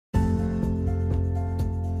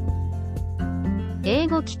英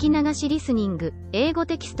語聞き流しリスニング、英語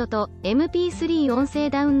テキストと MP3 音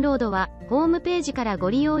声ダウンロードはホームページから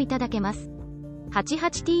ご利用いただけます。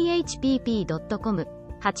88thpp.com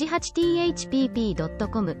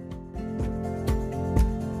 88thpp.com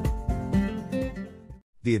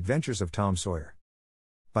The Adventures of Tom Sawyer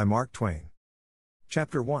by Mark Twain.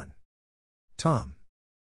 Chapter 1. Tom.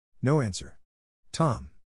 No answer.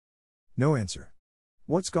 Tom. No answer.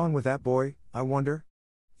 What's gone with that boy, I wonder?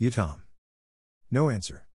 You, Tom. No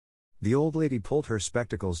answer. The old lady pulled her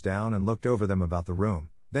spectacles down and looked over them about the room,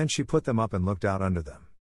 then she put them up and looked out under them.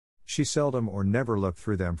 She seldom or never looked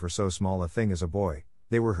through them for so small a thing as a boy.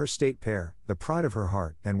 They were her state pair, the pride of her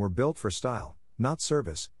heart, and were built for style, not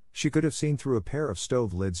service. She could have seen through a pair of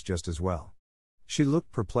stove lids just as well. She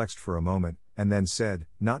looked perplexed for a moment, and then said,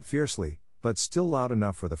 not fiercely, but still loud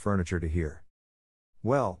enough for the furniture to hear.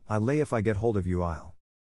 Well, I lay if I get hold of you I'll.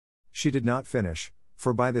 She did not finish,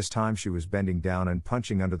 for by this time she was bending down and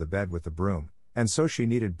punching under the bed with the broom, and so she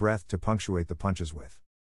needed breath to punctuate the punches with.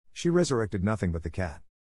 She resurrected nothing but the cat.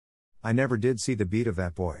 I never did see the beat of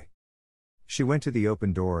that boy. She went to the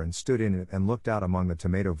open door and stood in it and looked out among the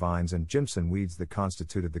tomato vines and jimson weeds that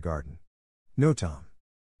constituted the garden. No, Tom.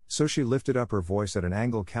 So she lifted up her voice at an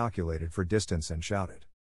angle calculated for distance and shouted.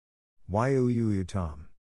 Why you, Tom?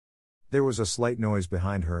 There was a slight noise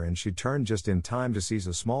behind her and she turned just in time to seize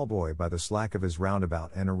a small boy by the slack of his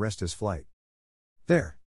roundabout and arrest his flight.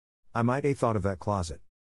 There. I might a thought of that closet.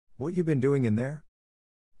 What you been doing in there?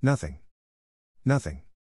 Nothing. Nothing.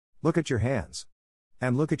 Look at your hands.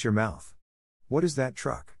 And look at your mouth. What is that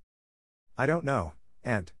truck? I don't know,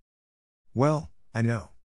 Aunt. Well, I know.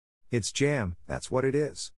 It's jam, that's what it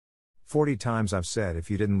is. 40 times I've said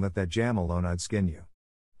if you didn't let that jam alone I'd skin you.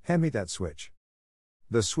 Hand me that switch.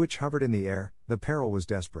 The switch hovered in the air, the peril was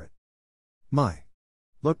desperate. My.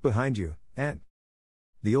 Look behind you, Aunt.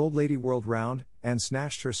 The old lady whirled round, and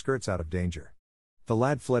snatched her skirts out of danger. The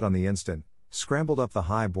lad fled on the instant, scrambled up the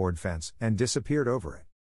high board fence, and disappeared over it.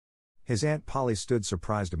 His Aunt Polly stood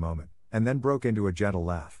surprised a moment, and then broke into a gentle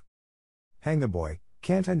laugh. Hang the boy,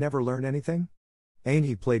 can't I never learn anything? Ain't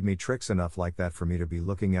he played me tricks enough like that for me to be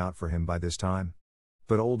looking out for him by this time?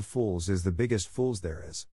 But old fools is the biggest fools there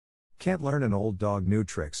is. Can't learn an old dog new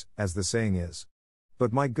tricks, as the saying is.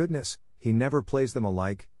 But my goodness, he never plays them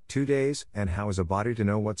alike, 2 days, and how is a body to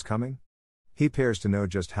know what's coming? He pairs to know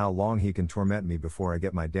just how long he can torment me before I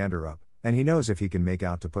get my dander up, and he knows if he can make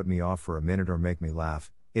out to put me off for a minute or make me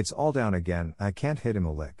laugh, it's all down again, I can't hit him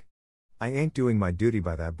a lick. I ain't doing my duty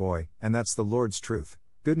by that boy, and that's the Lord's truth,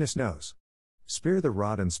 goodness knows. Spare the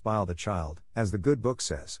rod and spile the child, as the good book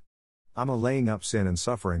says. I'm a laying up sin and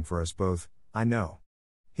suffering for us both, I know.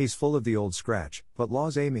 He's full of the old scratch, but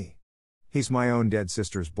laws me. He's my own dead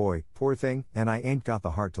sister's boy, poor thing, and I ain't got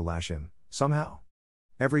the heart to lash him, somehow.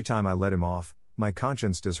 Every time I let him off, my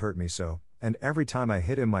conscience does hurt me so, and every time I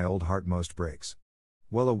hit him my old heart most breaks.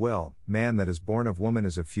 Well, man that is born of woman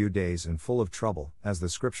is a few days and full of trouble, as the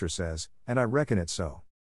scripture says, and I reckon it so.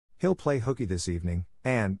 He'll play hooky this evening,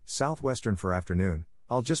 and, southwestern for afternoon,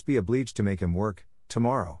 I'll just be obliged to make him work,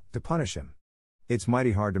 tomorrow, to punish him. It's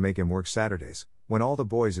mighty hard to make him work Saturdays, when all the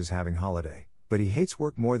boys is having holiday, but he hates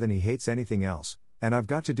work more than he hates anything else, and I've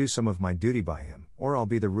got to do some of my duty by him, or I'll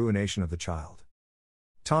be the ruination of the child.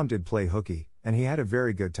 Tom did play hooky, and he had a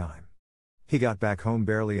very good time. He got back home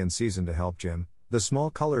barely in season to help Jim, the small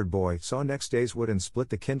colored boy, saw next day's wood and split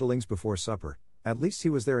the kindlings before supper. At least he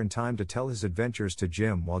was there in time to tell his adventures to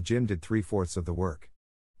Jim while Jim did 3/4 of the work.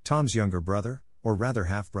 Tom's younger brother, or rather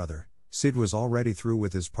half-brother, Sid was already through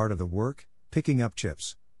with his part of the work, picking up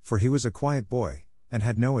chips, for he was a quiet boy, and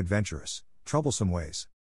had no adventurous, troublesome ways.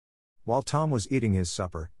 While Tom was eating his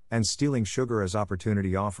supper, and stealing sugar as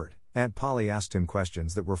opportunity offered, Aunt Polly asked him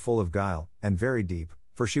questions that were full of guile, and very deep,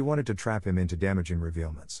 for she wanted to trap him into damaging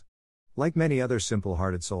revealments. Like many other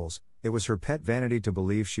simple-hearted souls, it was her pet vanity to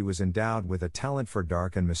believe she was endowed with a talent for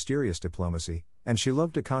dark and mysterious diplomacy, and she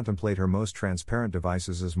loved to contemplate her most transparent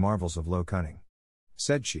devices as marvels of low cunning.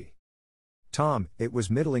 Said she. Tom, it was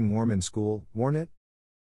middling warm in school, warn't it?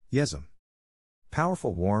 Yes'm.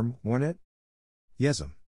 Powerful warm, warn't it?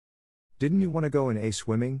 Yes'm. Didn't you want to go in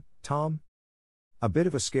swimming, Tom? A bit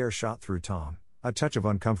of a scare shot through Tom, a touch of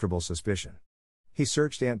uncomfortable suspicion. He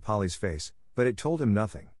searched Aunt Polly's face, but it told him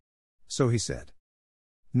nothing. So he said.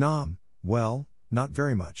 Nom, well, not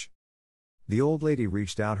very much. The old lady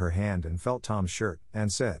reached out her hand and felt Tom's shirt,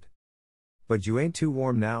 and said. But you ain't too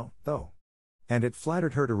warm now, though. And it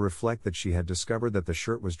flattered her to reflect that she had discovered that the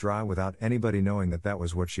shirt was dry without anybody knowing that that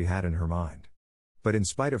was what she had in her mind. But in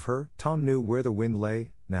spite of her, Tom knew where the wind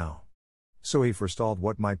lay, now. So he forestalled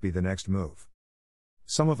what might be the next move.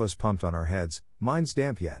 Some of us pumped on our heads, mine's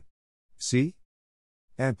damp yet. See?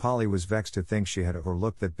 Aunt Polly was vexed to think she had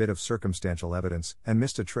overlooked that bit of circumstantial evidence, and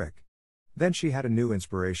missed a trick. Then she had a new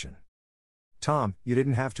inspiration. Tom, you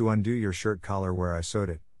didn't have to undo your shirt collar where I sewed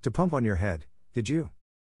it, to pump on your head, did you?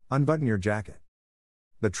 Unbutton your jacket.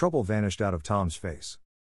 The trouble vanished out of Tom's face.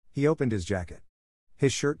 He opened his jacket.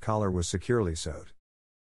 His shirt collar was securely sewed.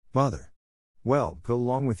 Bother. Well, go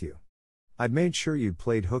along with you. I'd made sure you'd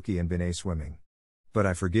played hooky and been swimming. But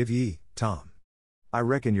I forgive ye, Tom. I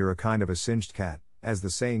reckon you're a kind of a singed cat, as the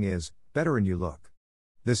saying is, better'n you look.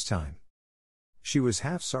 This time. She was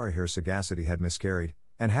half sorry her sagacity had miscarried,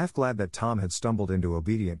 and half glad that Tom had stumbled into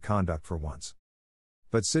obedient conduct for once.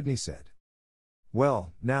 But Sidney said,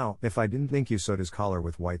 Well, now, if I didn't think you sewed his collar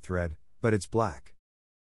with white thread, but it's black.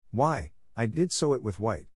 Why, I did sew it with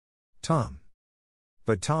white. Tom.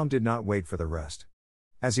 But Tom did not wait for the rest.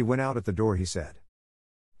 As he went out at the door he said,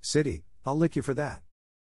 Siddy, I'll lick you for that.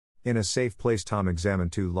 In a safe place Tom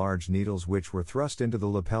examined 2 large needles which were thrust into the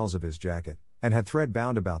lapels of his jacket, and had thread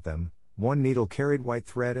bound about them. One needle carried white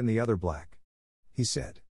thread and the other black. He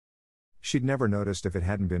said. She'd never noticed if it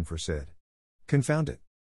hadn't been for Sid. Confound it.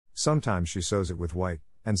 Sometimes she sews it with white,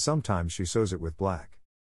 and sometimes she sews it with black.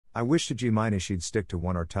 I wish to G-Miney she'd stick to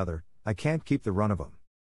one or t'other, I can't keep the run of 'em.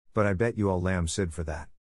 But I bet you I'll lamb Sid for that.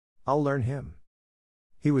 I'll learn him.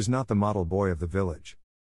 He was not the model boy of the village.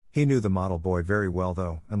 He knew the model boy very well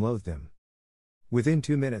though, and loathed him. Within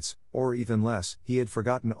 2 minutes, or even less, he had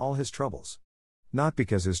forgotten all his troubles. Not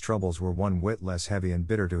because his troubles were one whit less heavy and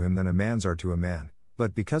bitter to him than a man's are to a man,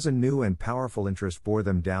 but because a new and powerful interest bore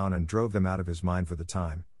them down and drove them out of his mind for the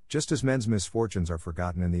time, just as men's misfortunes are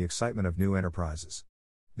forgotten in the excitement of new enterprises.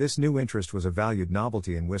 This new interest was a valued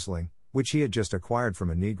novelty in whistling, which he had just acquired from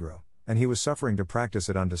a Negro, and he was suffering to practice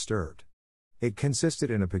it undisturbed. It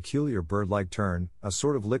consisted in a peculiar bird-like turn, a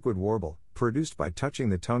sort of liquid warble, produced by touching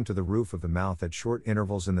the tongue to the roof of the mouth at short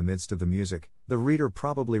intervals in the midst of the music. The reader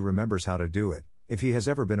probably remembers how to do it, if he has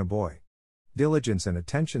ever been a boy. Diligence and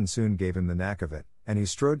attention soon gave him the knack of it, and he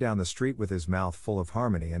strode down the street with his mouth full of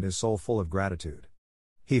harmony and his soul full of gratitude.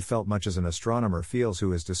 He felt much as an astronomer feels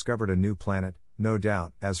who has discovered a new planet. No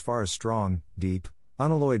doubt, as far as strong, deep,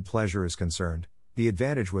 unalloyed pleasure is concerned, the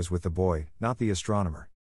advantage was with the boy, not the astronomer.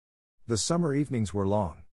 The summer evenings were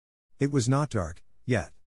long. It was not dark,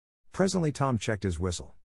 yet. Presently Tom checked his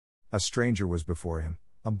whistle. A stranger was before him,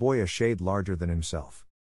 a boy a shade larger than himself.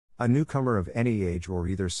 A newcomer of any age or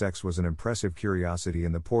either sex was an impressive curiosity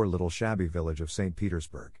in the poor little shabby village of St.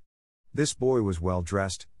 Petersburg. This boy was well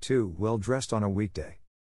dressed, too, well dressed on a weekday.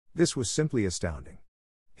 This was simply astounding.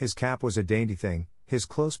 His cap was a dainty thing, his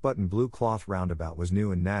close-buttoned blue cloth roundabout was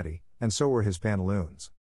new and natty, and so were his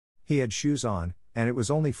pantaloons. He had shoes on, and it was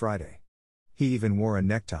only Friday. He even wore a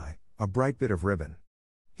necktie, a bright bit of ribbon.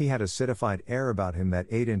 He had a citified air about him that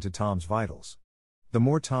ate into Tom's vitals. The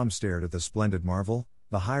more Tom stared at the splendid marvel,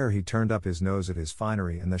 the higher he turned up his nose at his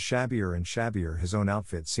finery, and the shabbier and shabbier his own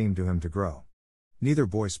outfit seemed to him to grow. Neither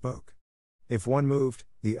boy spoke. If one moved,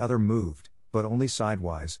 the other moved, but only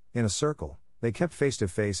sidewise, in a circle. They kept face to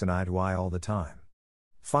face and eye to eye all the time.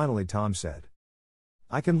 Finally Tom said,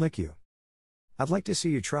 I can lick you. I'd like to see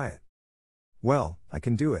you try it. Well, I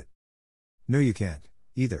can do it. No you can't,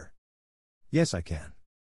 either. Yes I can.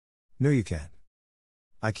 No you can't.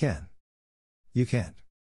 I can. You can't.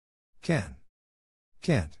 Can.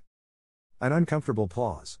 Can't. An uncomfortable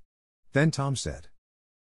pause. Then Tom said,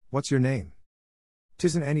 What's your name?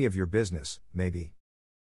 'Tisn't any of your business, maybe.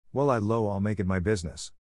 Well I'll make it my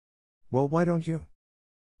business. Well why don't you?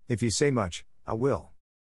 If you say much, I will.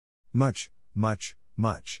 Much, much,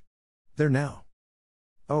 much. There now.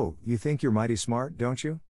 Oh, you think you're mighty smart, don't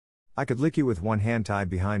you? I could lick you with one hand tied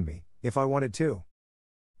behind me, if I wanted to.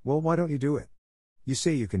 Well why don't you do it? You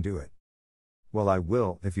say you can do it. Well I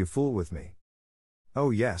will, if you fool with me. Oh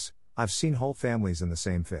yes, I've seen whole families in the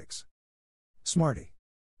same fix. Smarty.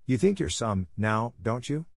 You think you're some, now, don't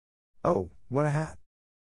you? Oh, what a hat.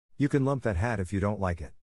 You can lump that hat if you don't like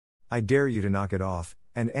it. I dare you to knock it off,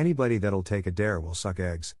 and anybody that'll take a dare will suck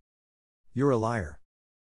eggs. You're a liar.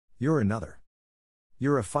 You're another.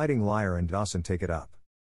 You're a fighting liar and Dawson take it up.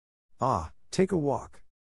 Ah, take a walk.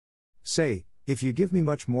 Say, if you give me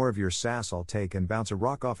much more of your sass I'll take and bounce a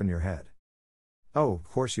rock off in your head. Oh, of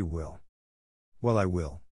course you will. Well I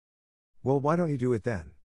will. Well why don't you do it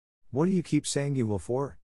then? What do you keep saying you will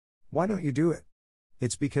for? Why don't you do it?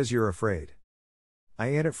 It's because you're afraid. I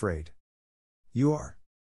ain't afraid. You are.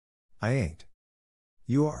 I ain't.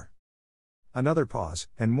 You are. Another pause,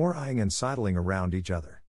 and more eyeing and sidling around each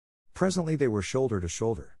other. Presently they were shoulder to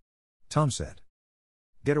shoulder. Tom said,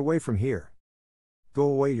 Get away from here. Go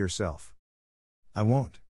away yourself. I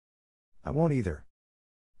won't. I won't either.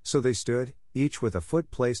 So they stood, each with a foot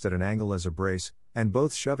placed at an angle as a brace, and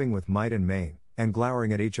both shoving with might and main, and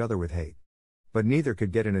glowering at each other with hate. But neither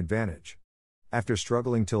could get an advantage. After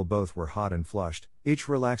struggling till both were hot and flushed, each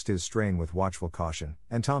relaxed his strain with watchful caution,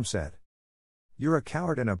 and Tom said, "You're a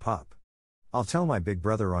coward and a pup. I'll tell my big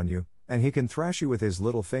brother on you, and he can thrash you with his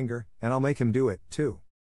little finger, and I'll make him do it, too.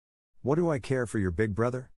 What do I care for your big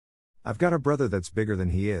brother? I've got a brother that's bigger than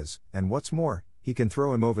he is, and what's more, he can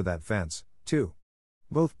throw him over that fence, too."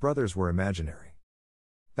 Both brothers were imaginary.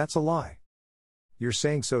 "That's a lie. You're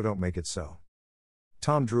saying so, don't make it so."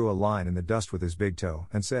 Tom drew a line in the dust with his big toe,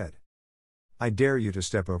 and said, "I dare you to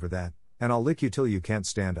step over that, and I'll lick you till you can't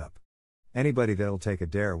stand up. Anybody that'll take a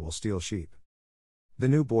dare will steal sheep." The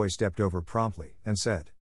new boy stepped over promptly, and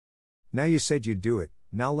said, "Now you said you'd do it,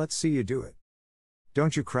 now let's see you do it.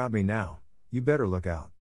 Don't you crowd me now, you better look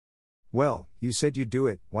out." "Well, you said you'd do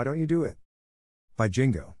it, why don't you do it?" "By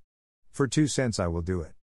jingo. For 2 cents I will do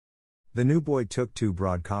it." The new boy took 2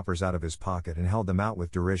 broad coppers out of his pocket and held them out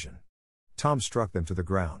with derision. Tom struck them to the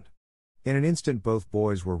ground. In an instant both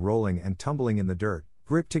boys were rolling and tumbling in the dirt,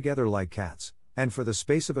 gripped together like cats, and for the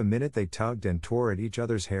space of a minute they tugged and tore at each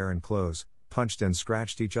other's hair and clothes, punched and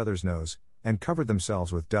scratched each other's nose, and covered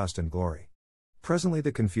themselves with dust and glory. Presently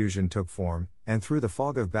the confusion took form, and through the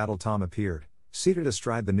fog of battle Tom appeared, seated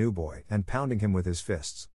astride the new boy and pounding him with his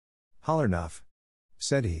fists. "Holler 'nuff,"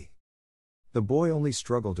 said he. The boy only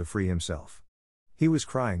struggled to free himself. He was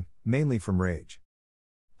crying, mainly from rage.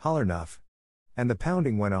 "Holler 'nuff." And the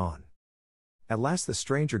pounding went on. At last the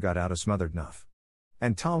stranger got out a smothered "nuff."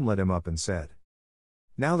 And Tom led him up and said,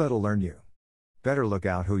 "Now that'll learn you. Better look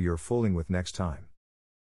out who you're fooling with next time."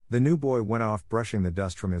 The new boy went off brushing the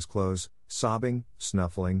dust from his clothes, sobbing,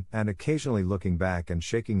 snuffling, and occasionally looking back and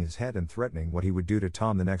shaking his head and threatening what he would do to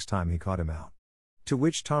Tom the next time he caught him out. To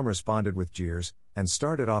which Tom responded with jeers, and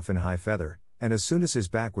started off in high feather, and as soon as his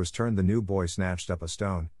back was turned the new boy snatched up a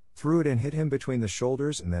stone, threw it and hit him between the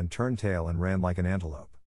shoulders and then turned tail and ran like an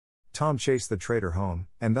antelope. Tom chased the traitor home,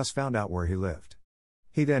 and thus found out where he lived.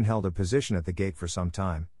 He then held a position at the gate for some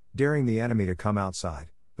time, daring the enemy to come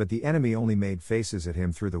outside, but the enemy only made faces at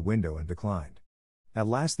him through the window and declined. At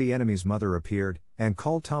last the enemy's mother appeared, and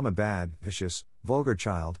called Tom a bad, vicious, vulgar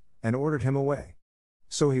child, and ordered him away.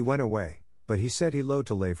 So he went away, but he said he loathed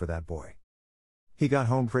to lay for that boy. He got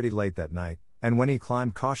home pretty late that night, and when he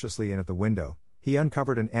climbed cautiously in at the window, he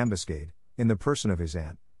uncovered an ambuscade, in the person of his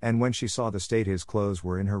aunt, and when she saw the state his clothes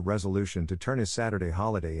were in, her resolution to turn his Saturday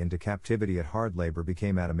holiday into captivity at hard labor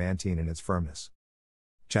became adamantine in its firmness.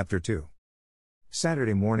 Chapter 2.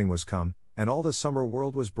 Saturday morning was come, and all the summer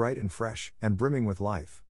world was bright and fresh, and brimming with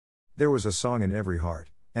life. There was a song in every heart,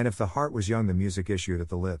 and if the heart was young the music issued at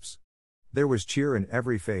the lips. There was cheer in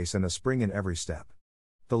every face and a spring in every step.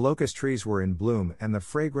 The locust trees were in bloom and the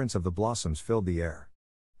fragrance of the blossoms filled the air.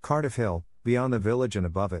 Cardiff Hill, beyond the village and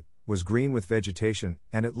above it, was green with vegetation,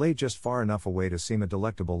 and it lay just far enough away to seem a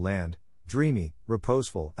delectable land, dreamy,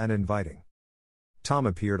 reposeful, and inviting. Tom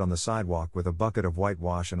appeared on the sidewalk with a bucket of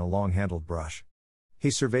whitewash and a long-handled brush. He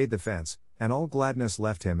surveyed the fence, and all gladness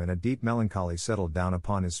left him and a deep melancholy settled down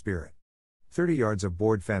upon his spirit. 30 yards of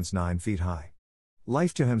board fence 9 feet high.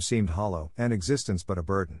 Life to him seemed hollow, and existence but a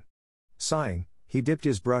burden. Sighing, he dipped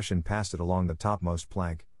his brush and passed it along the topmost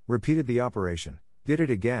plank, repeated the operation, did it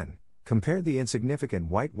again, compared the insignificant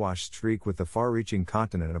whitewashed streak with the far-reaching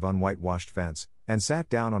continent of unwhitewashed fence, and sat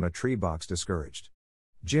down on a tree box discouraged.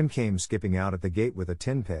 Jim came skipping out at the gate with a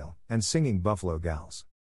tin pail, and singing Buffalo Gals.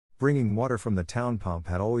 Bringing water from the town pump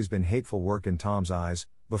had always been hateful work in Tom's eyes,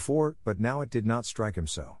 before, but now it did not strike him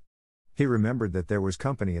so. He remembered that there was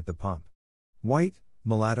company at the pump. White,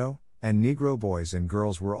 mulatto, and Negro boys and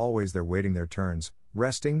girls were always there waiting their turns,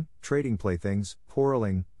 resting, trading playthings,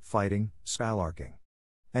 quarreling, fighting, skylarking.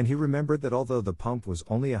 And he remembered that although the pump was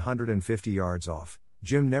only 150 yards off,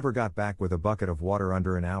 Jim never got back with a bucket of water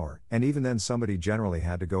under an hour, and even then somebody generally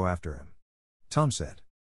had to go after him. Tom said,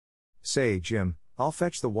 "Say, Jim, I'll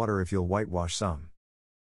fetch the water if you'll whitewash some."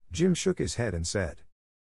 Jim shook his head and said,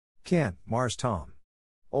 "Can't, Mars Tom.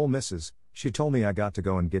 Ol' missus, she told me I got to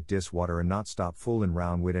go and get dis water and not stop foolin'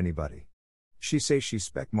 round wid anybody. She say she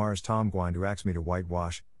 'spect Mars Tom gwine to ax me to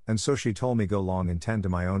whitewash, and so she told me go long and tend to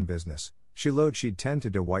my own business. She lowed she'd tend to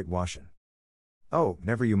de whitewashin'." "Oh,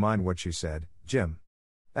 never you mind what she said, Jim.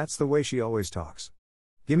 That's the way she always talks.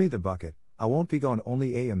 Gimme the bucket, I won't be gone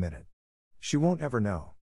only a minute. She won't ever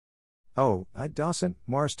know." "Oh, I dawsn't,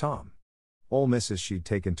 Mars Tom. Ol' missus she'd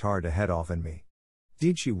taken tar to head off in me.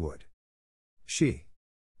 'Deed she would. She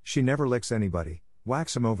never licks anybody,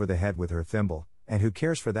 whacks 'em over the head with her thimble, and who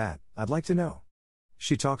cares for that, I'd like to know.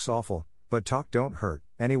 She talks awful, but talk don't hurt,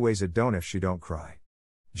 anyways it don't if she don't cry.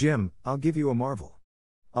 Jim, I'll give you a marvel.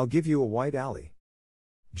 I'll give you a white alley."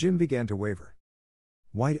 Jim began to waver.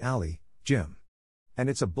 White alley, Jim. And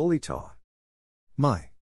it's a bully taw. My.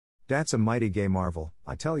 That's a mighty gay marvel,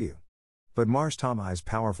 I tell you. But Mars Tom I's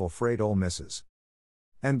powerful fraid ol' missus.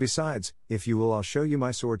 And besides, if you will I'll show you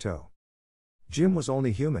my sore toe. Jim was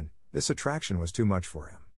only human, this attraction was too much for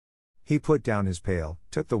him. He put down his pail,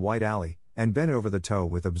 took the white alley, and bent over the toe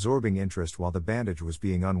with absorbing interest while the bandage was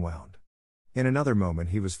being unwound. In another moment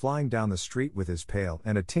he was flying down the street with his pail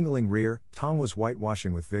and a tingling rear. Tom was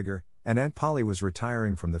whitewashing with vigor, and Aunt Polly was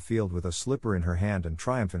retiring from the field with a slipper in her hand and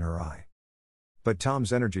triumph in her eye. But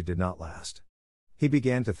Tom's energy did not last. He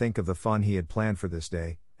began to think of the fun he had planned for this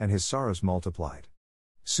day, and his sorrows multiplied.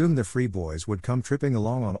 Soon the free boys would come tripping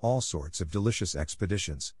along on all sorts of delicious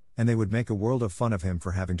expeditions, and they would make a world of fun of him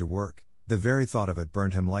for having to work. The very thought of it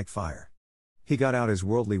burned him like fire. He got out his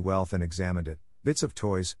worldly wealth and examined it, bits of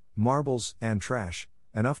toys, marbles, and trash,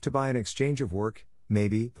 enough to buy an exchange of work,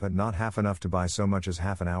 maybe, but not half enough to buy so much as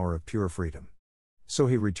half an hour of pure freedom. So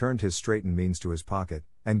he returned his straitened means to his pocket,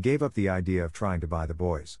 and gave up the idea of trying to buy the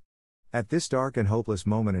boys. At this dark and hopeless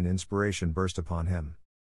moment an inspiration burst upon him.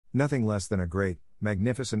 Nothing less than a great,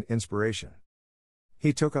 magnificent inspiration.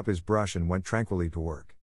 He took up his brush and went tranquilly to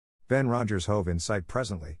work. Ben Rogers hove in sight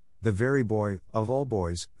presently, the very boy, of all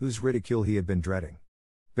boys, whose ridicule he had been dreading.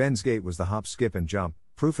 Ben's gait was the hop, skip and jump,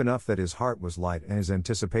 proof enough that his heart was light and his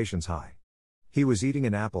anticipations high. He was eating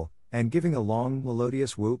an apple, and giving a long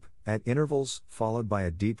melodious whoop, at intervals, followed by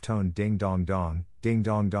a deep-toned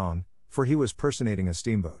ding-dong-dong, for he was personating a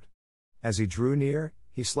steamboat. As he drew near,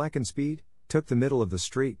 he slackened speed, took the middle of the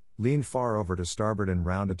street, leaned far over to starboard and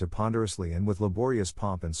rounded to ponderously and with laborious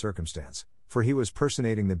pomp and circumstance, for he was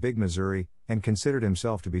personating the big Missouri, and considered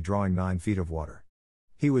himself to be drawing 9 feet of water.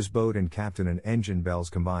 He was boat and captain and engine bells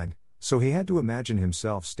combined, so he had to imagine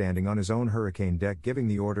himself standing on his own hurricane deck giving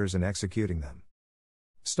the orders and executing them.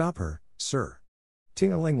 "Stop her, sir."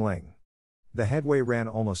 Ting-a-ling-ling. The headway ran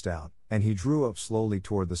almost out, and he drew up slowly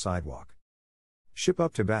toward the sidewalk. "Ship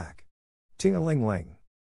up to back." Ting-a-ling-ling.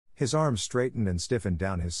 His arms straightened and stiffened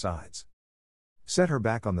down his sides. "Set her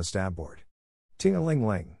back on the starboard."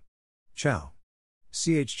 Ting-a-ling-ling. "Chow.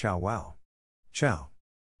 Chow wow. Chow."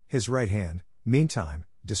 His right hand, meantime,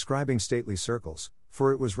 describing stately circles,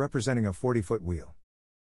 for it was representing a 40-foot wheel.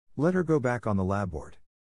 "Let her go back on the larboard."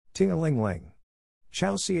 Ting-a-ling-ling.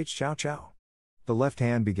 "Chow chow chow." The left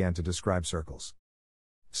hand began to describe circles.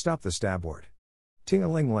 "Stop the starboard."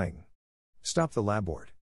 Ting-a-ling-ling. "Stop the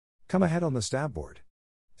larboard." "Come ahead on the starboard."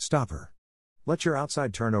 "Stop her." "Let your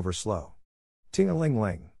outside turn over slow."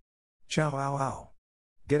 Ting-a-ling-ling. "Chow ow ow."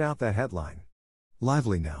 "Get out that headline."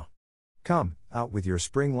 "Lively now." "Come, out with your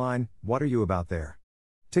spring line, what are you about there?"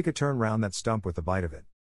 "Take a turn round that stump with the bite of it."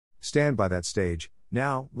 "Stand by that stage,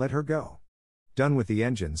 now, let her go." "Done with the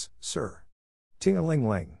engines, sir."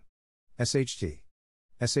 Ting-a-ling-ling. SHT.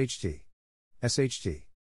 SHT. SHT.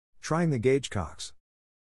 Trying the gauge cocks.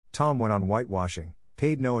 Tom went on whitewashing,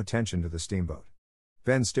 paid no attention to the steamboat.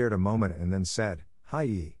 Ben stared a moment and then said,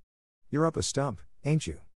 "Hi-ye. You're up a stump, ain't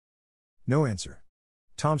you?" No answer.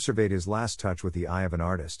 Tom surveyed his last touch with the eye of an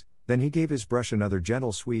artist, then he gave his brush another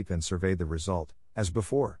gentle sweep and surveyed the result, as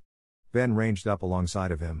before. Ben ranged up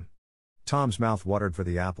alongside of him. Tom's mouth watered for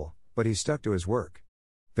the apple, but he stuck to his work.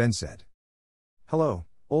 Ben said, "Hello,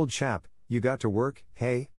 old chap, you got to work,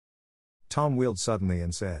 hey?" Tom wheeled suddenly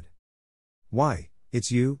and said, "Why,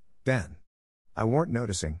 it's you, Ben. I weren't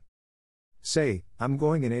noticing. Say, I'm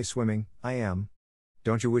going in swimming, I am.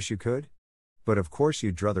 Don't you wish you could? But of course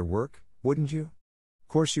you'd druther work, wouldn't you?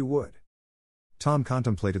 Course you would." Tom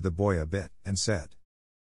contemplated the boy a bit, and said,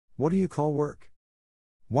 "What do you call work?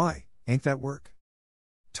 Why, ain't that work?"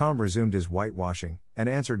 Tom resumed his whitewashing, and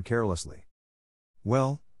answered carelessly,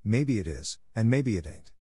 "Well, maybe it is, and maybe it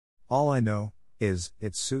ain't. All I know, is,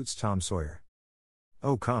 it suits Tom Sawyer."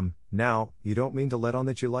 "Oh come, now, you don't mean to let on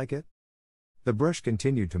that you like it?" The brush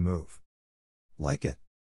continued to move. "Like it?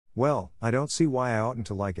 Well, I don't see why I oughtn't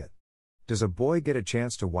to like it. Does a boy get a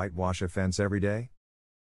chance to whitewash a fence every day?"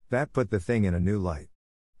 That put the thing in a new light.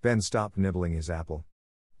 Ben stopped nibbling his apple.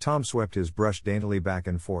 Tom swept his brush daintily back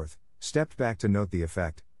and forth, stepped back to note the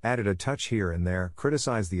effect, added a touch here and there,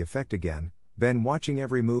 criticized the effect again, Ben watching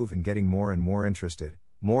every move and getting more and more interested,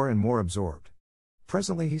 more and more absorbed.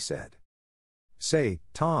 Presently he said, "Say,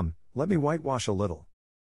 Tom, let me whitewash a little."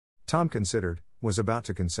 Tom considered, was about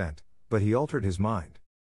to consent, but he altered his mind.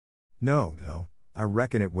 No, I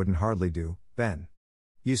reckon it wouldn't hardly do, Ben.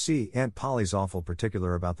 You see, Aunt Polly's awful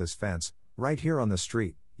particular about this fence, right here on the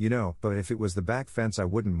street, you know, but if it was the back fence I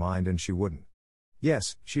wouldn't mind and she wouldn't.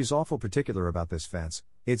 Yes, she's awful particular about this fence,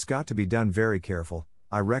 it's got to be done very careful,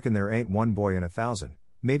 I reckon there ain't one boy in 1,000,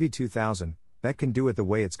 maybe 2,000, that can do it the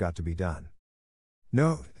way it's got to be done."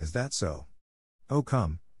 "No, is that so?" Oh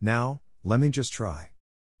come, now, lemme just try.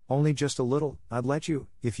 Only just a little, I'd let you,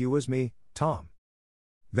 if you was me, Tom.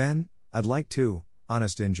 Then, I'd like to,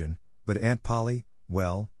 honest Injun, but Aunt Polly,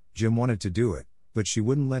 well, Jim wanted to do it, but she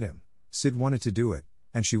wouldn't let him. Sid wanted to do it,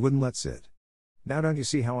 and she wouldn't let Sid. Now don't you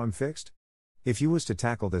see how I'm fixed? If you was to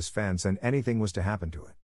tackle this fence and anything was to happen to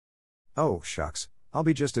it. Oh, shucks, I'll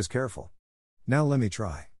be just as careful. Now lemme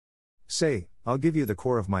try. Say, I'll give you the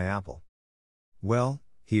core of my apple. Well,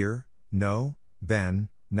 here, no, Ben,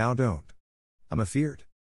 now don't. I'm afeard.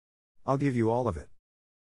 I'll give you all of it.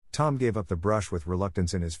 Tom gave up the brush with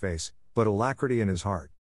reluctance in his face, but alacrity in his heart.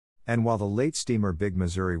 And while the late steamer Big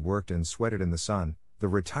Missouri worked and sweated in the sun, the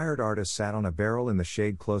retired artist sat on a barrel in the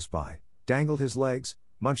shade close by, dangled his legs,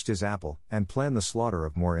 munched his apple, and planned the slaughter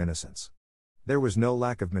of more innocents. There was no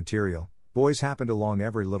lack of material, boys happened along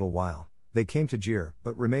every little while, they came to jeer,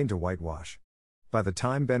 but remained to whitewash. By the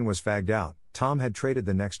time Ben was fagged out, Tom had traded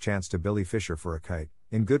the next chance to Billy Fisher for a kite,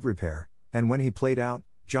 in good repair, and when he played out,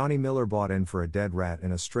 Johnny Miller bought in for a dead rat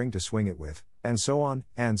and a string to swing it with, and so on,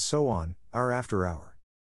 hour after hour.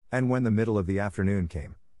 And when the middle of the afternoon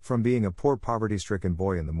came, from being a poor poverty-stricken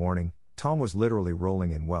boy in the morning, Tom was literally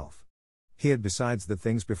rolling in wealth. He had, besides the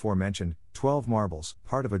things before mentioned, 12 marbles,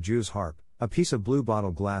 part of a Jew's harp, a piece of blue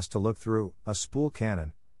bottle glass to look through, a spool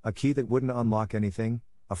cannon, a key that wouldn't unlock anything,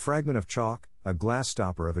 a fragment of chalk, a glass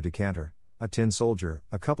stopper of a decanter, a tin soldier,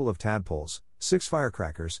 a couple of tadpoles, 6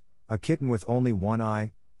 firecrackers, a kitten with only one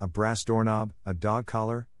eye, a brass doorknob, a dog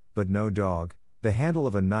collar, but no dog, the handle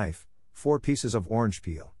of a knife, 4 pieces of orange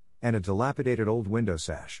peel, and a dilapidated old window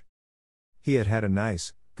sash. He had had a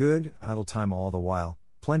nice, good, idle time all the while,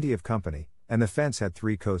 plenty of company, and the fence had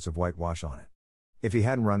 3 coats of whitewash on it. If he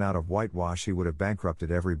hadn't run out of whitewash, he would have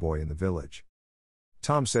bankrupted every boy in the village.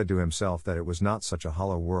 Tom said to himself that it was not such a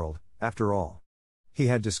hollow world, after all. He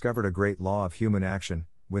had discovered a great law of human action,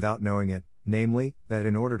 without knowing it, namely, that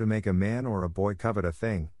in order to make a man or a boy covet a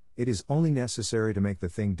thing, it is only necessary to make the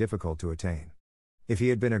thing difficult to attain. If he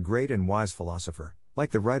had been a great and wise philosopher,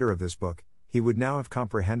 like the writer of this book, he would now have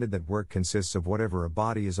comprehended that work consists of whatever a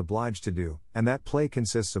body is obliged to do, and that play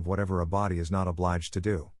consists of whatever a body is not obliged to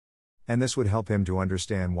do. And this would help him to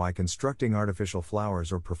understand why constructing artificial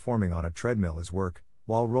flowers or performing on a treadmill is work,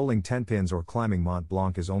 while rolling 10 pins or climbing Mont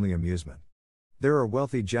Blanc is only amusement. There are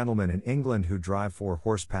wealthy gentlemen in England who drive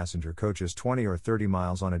 4-horse passenger coaches 20 or 30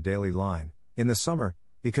 miles on a daily line, in the summer,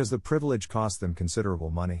 because the privilege costs them considerable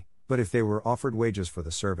money, but if they were offered wages for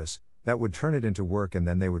the service, that would turn it into work and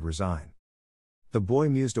then they would resign. The boy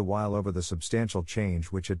mused a while over the substantial change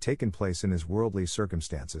which had taken place in his worldly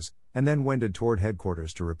circumstances, and then wended toward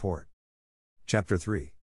headquarters to report. Chapter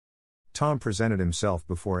 3. Tom presented himself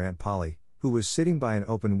before Aunt Polly, who was sitting by an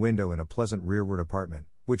open window in a pleasant rearward apartment,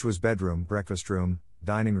 which was bedroom, breakfast room,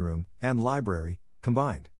 dining room, and library,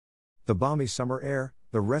 combined. The balmy summer air,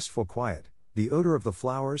 the restful quiet, the odor of the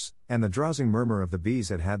flowers, and the drowsing murmur of the bees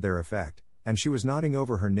had had their effect, and she was nodding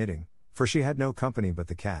over her knitting, for she had no company but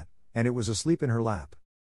the cat, and it was asleep in her lap.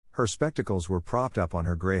 Her spectacles were propped up on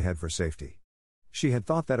her gray head for safety. She had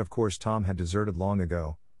thought that of course Tom had deserted long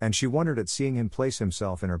ago, and she wondered at seeing him place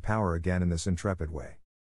himself in her power again in this intrepid way.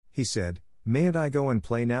 He said, "Mayn't I go and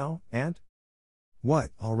play now, Aunt?"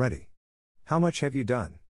 "What, already? How much have you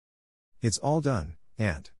done?" "It's all done,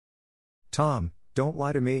 Aunt." "Tom, don't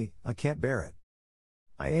lie to me, I can't bear it."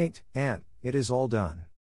 "I ain't, Aunt, it is all done."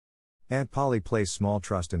 Aunt Polly placed small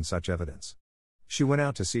trust in such evidence. She went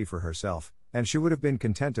out to see for herself, and she would have been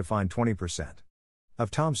content to find 20%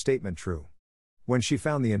 of Tom's statement true. When she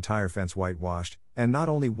found the entire fence whitewashed, and not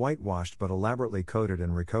only whitewashed but elaborately coated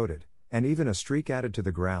and recoated, and even a streak added to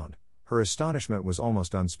the ground, her astonishment was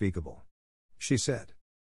almost unspeakable. She said,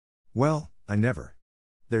 "Well, I never.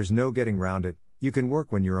 There's no getting round it, you can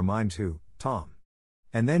work when you're a mind to, Tom."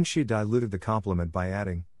 And then she diluted the compliment by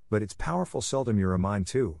adding, "But it's powerful seldom you're a mind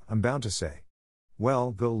to, I'm bound to say.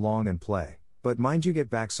 Well, go long and play, but mind you get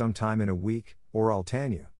back some time in a week, or I'll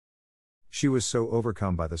tan you." She was so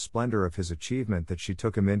overcome by the splendor of his achievement that she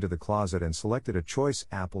took him into the closet and selected a choice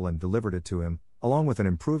apple and delivered it to him, along with an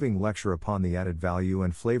improving lecture upon the added value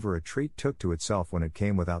and flavor a treat took to itself when it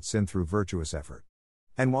came without sin through virtuous effort.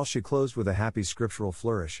 And while she closed with a happy scriptural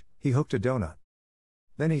flourish, he hooked a donut.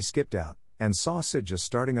 Then he skipped out, and saw Sid just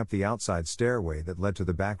starting up the outside stairway that led to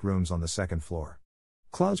the back rooms on the second floor.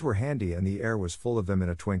 Clouds were handy and the air was full of them in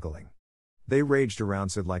a twinkling. They raged around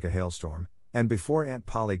Sid like a hailstorm, and before Aunt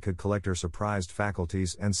Polly could collect her surprised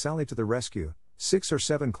faculties and sally to the rescue, 6 or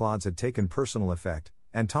 7 clods had taken personal effect,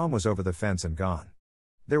 and Tom was over the fence and gone.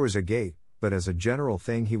 There was a gate, but as a general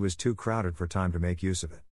thing he was too crowded for time to make use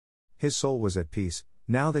of it. His soul was at peace,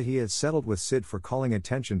 now that he had settled with Sid for calling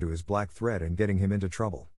attention to his black thread and getting him into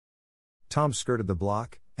trouble. Tom skirted the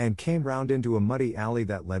block, and came round into a muddy alley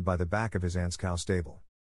that led by the back of his aunt's cow stable.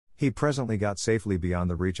 He presently got safely beyond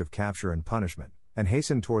the reach of capture and punishment, and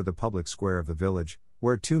hastened toward the public square of the village,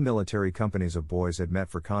 where 2 military companies of boys had met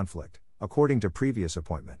for conflict, according to previous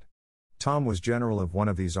appointment. Tom was general of one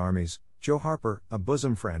of these armies, Joe Harper, a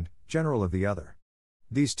bosom friend, general of the other.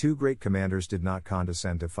 These 2 great commanders did not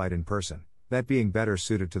condescend to fight in person, that being better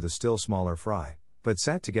suited to the still smaller fry, but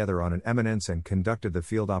sat together on an eminence and conducted the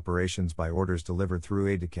field operations by orders delivered through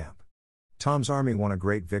aide-de-camp. Tom's army won a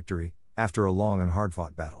great victory, after a long and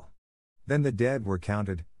hard-fought battle. Then the dead were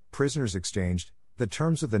counted, prisoners exchanged, the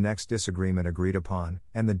terms of the next disagreement agreed upon,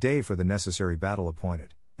 and the day for the necessary battle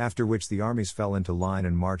appointed, after which the armies fell into line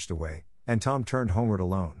and marched away, and Tom turned homeward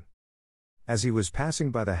alone. As he was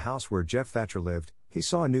passing by the house where Jeff Thatcher lived, he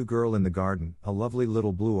saw a new girl in the garden, a lovely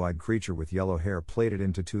little blue-eyed creature with yellow hair plaited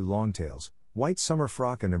into 2 long tails, white summer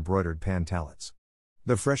frock and embroidered pantalettes.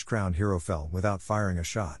 The fresh-crowned hero fell without firing a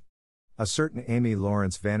shot. A certain Amy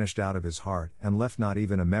Lawrence vanished out of his heart and left not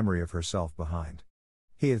even a memory of herself behind.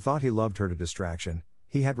 He had thought he loved her to distraction,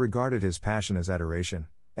 he had regarded his passion as adoration,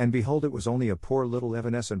 and behold it was only a poor little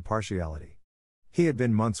evanescent partiality. He had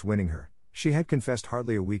been months winning her, she had confessed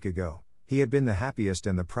hardly a week ago, he had been the happiest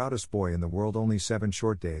and the proudest boy in the world only 7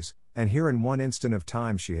 short days, and here in one instant of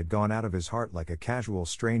time she had gone out of his heart like a casual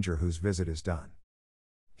stranger whose visit is done.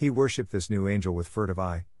 He worshipped this new angel with furtive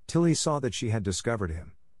eye, till he saw that she had discovered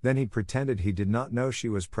him, then he pretended he did not know she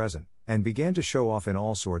was present, and began to show off in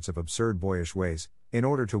all sorts of absurd boyish ways, in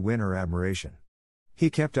order to win her admiration. He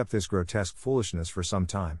kept up this grotesque foolishness for some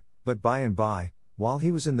time, but by and by, while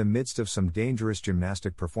he was in the midst of some dangerous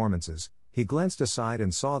gymnastic performances, he glanced aside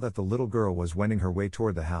and saw that the little girl was wending her way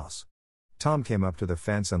toward the house. Tom came up to the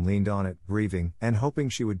fence and leaned on it, grieving and hoping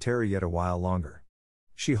she would tarry yet a while longer.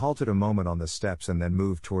 She halted a moment on the steps and then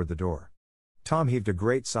moved toward the door. Tom heaved a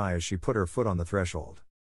great sigh as she put her foot on the threshold.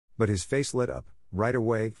 But his face lit up, right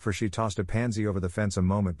away, for she tossed a pansy over the fence a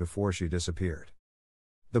moment before she disappeared.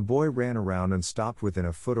 The boy ran around and stopped within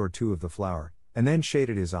a foot or 2 of the flower, and then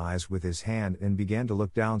shaded his eyes with his hand and began to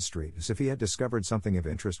look down street as if he had discovered something of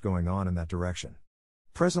interest going on in that direction.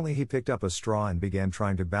 Presently he picked up a straw and began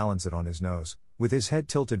trying to balance it on his nose, with his head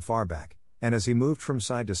tilted far back, and as he moved from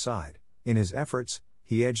side to side, in his efforts,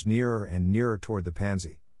 he edged nearer and nearer toward the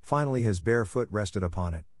pansy. Finally his bare foot rested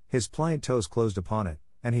upon it, his pliant toes closed upon it,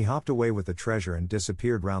 and he hopped away with the treasure and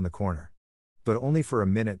disappeared round the corner. But only for a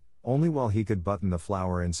minute, only while he could button the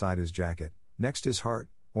flower inside his jacket, next his heart,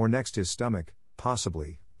 or next his stomach,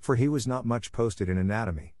 possibly, for he was not much posted in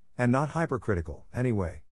anatomy, and not hypercritical,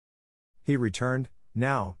 anyway. He returned,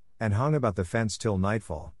 now, and hung about the fence till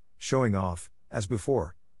nightfall, showing off, as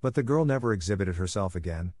before, but the girl never exhibited herself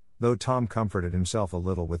again, though Tom comforted himself a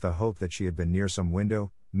little with the hope that she had been near some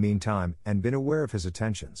window, meantime, and been aware of his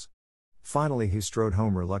attentions. Finally he strode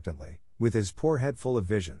home reluctantly, with his poor head full of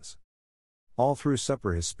visions. All through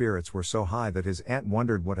supper his spirits were so high that his aunt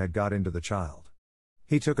wondered what had got into the child.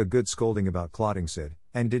 He took a good scolding about clotting Sid,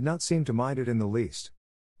 and did not seem to mind it in the least.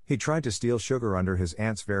 He tried to steal sugar under his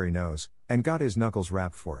aunt's very nose, and got his knuckles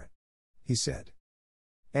rapped for it. He said,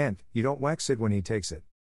 "Aunt, you don't whack Sid when he takes it."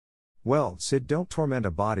 "Well, Sid, don't torment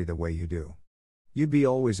a body the way you do. You'd be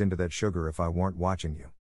always into that sugar if I weren't watching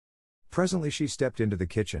you." Presently she stepped into the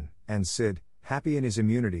kitchen, and Sid, happy in his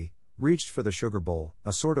immunity, reached for the sugar bowl,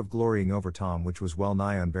 a sort of glorying over Tom which was well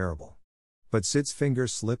nigh unbearable. But Sid's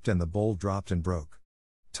fingers slipped and the bowl dropped and broke.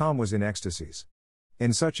 Tom was in ecstasies.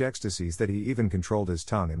 In such ecstasies that he even controlled his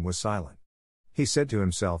tongue and was silent. He said to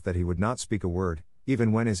himself that he would not speak a word,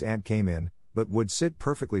 even when his aunt came in, but would sit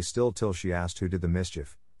perfectly still till she asked who did the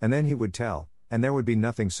mischief, and then he would tell, and there would be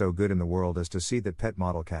nothing so good in the world as to see that pet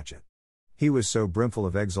model catch it. He was so brimful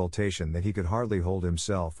of exultation that he could hardly hold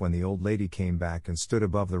himself when the old lady came back and stood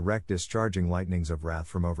above the wreck discharging lightnings of wrath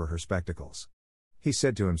from over her spectacles. He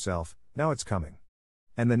said to himself, "Now it's coming."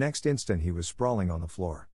 And the next instant he was sprawling on the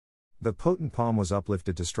floor. The potent palm was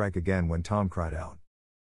uplifted to strike again when Tom cried out,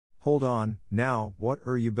 "Hold on, now, what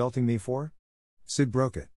are you belting me for?" Sid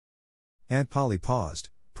broke it. Aunt Polly paused,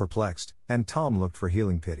 perplexed, and Tom looked for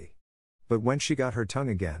healing pity. But when she got her tongue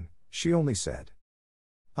again, she only said,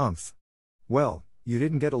 "Umph. Well, you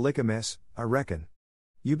didn't get a lick amiss, I reckon.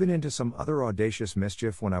 You been into some other audacious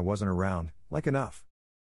mischief when I wasn't around, like enough."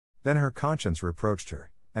 Then her conscience reproached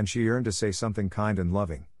her, and she yearned to say something kind and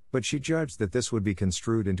loving, but she judged that this would be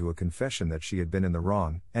construed into a confession that she had been in the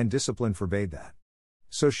wrong, and discipline forbade that.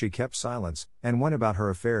 So she kept silence, and went about her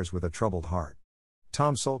affairs with a troubled heart.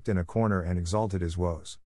 Tom sulked in a corner and exalted his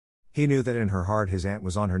woes. He knew that in her heart his aunt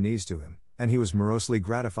was on her knees to him, and he was morosely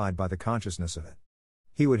gratified by the consciousness of it.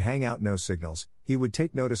 He would hang out no signals, he would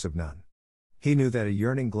take notice of none. He knew that a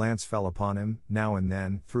yearning glance fell upon him, now and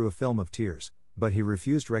then, through a film of tears, but he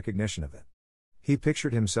refused recognition of it. He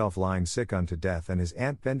pictured himself lying sick unto death and his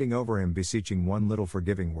aunt bending over him beseeching one little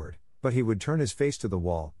forgiving word, but he would turn his face to the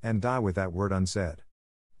wall, and die with that word unsaid.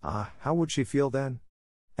 Ah, how would she feel then?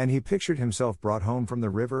 And he pictured himself brought home from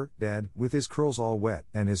the river, dead, with his curls all wet,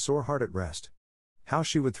 and his sore heart at rest. How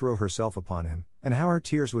she would throw herself upon him, and how her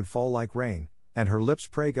tears would fall like rain, and her lips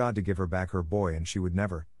pray God to give her back her boy, and she would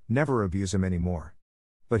never abuse him any more.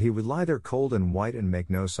 But he would lie there cold and white and make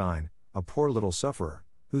no sign, a poor little sufferer,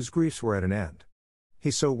 whose griefs were at an end. He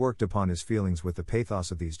so worked upon his feelings with the pathos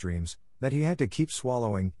of these dreams, that he had to keep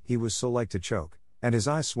swallowing, he was so like to choke, and his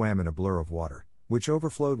eyes swam in a blur of water, which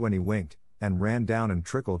overflowed when he winked, and ran down and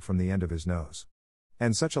trickled from the end of his nose.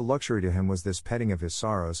 And such a luxury to him was this petting of his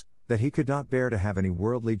sorrows, that he could not bear to have any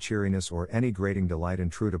worldly cheeriness or any grating delight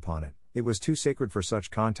intrude upon it, it was too sacred for such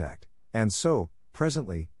contact, and so,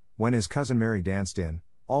 presently, when his cousin Mary danced in,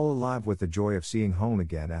 all alive with the joy of seeing home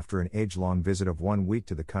again after an age-long visit of 1 week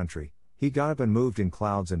to the country, he got up and moved in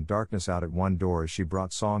clouds and darkness out at one door as she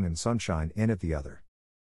brought song and sunshine in at the other.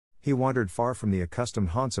 He wandered far from the accustomed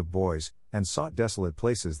haunts of boys, and sought desolate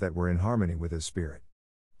places that were in harmony with his spirit.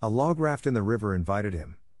 A log raft in the river invited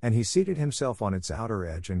him, and he seated himself on its outer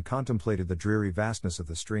edge and contemplated the dreary vastness of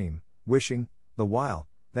the stream, wishing, the while,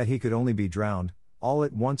 that he could only be drowned, all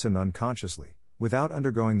at once and unconsciously, without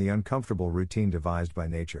undergoing the uncomfortable routine devised by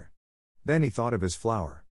nature. Then he thought of his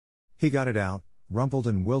flower. He got it out, rumpled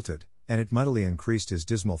and wilted, and it mightily increased his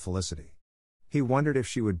dismal felicity. He wondered if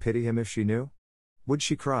she would pity him if she knew? Would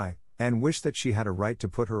she cry, and wish that she had a right to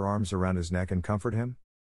put her arms around his neck and comfort him?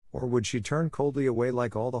 Or would she turn coldly away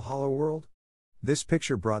like all the hollow world? This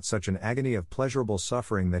picture brought such an agony of pleasurable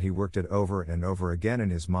suffering that he worked it over and over again in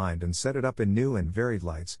his mind and set it up in new and varied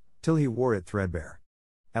lights, till he wore it threadbare.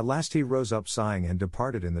 At last he rose up sighing and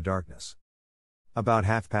departed in the darkness. About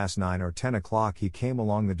 9:30 or 10 o'clock he came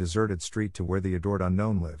along the deserted street to where the adored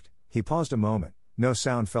unknown lived. He paused a moment, no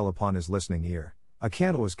sound fell upon his listening ear. A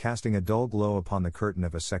candle was casting a dull glow upon the curtain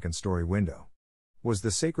of a second-story window. Was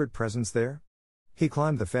the sacred presence there? He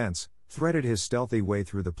climbed the fence, threaded his stealthy way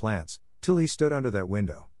through the plants, till he stood under that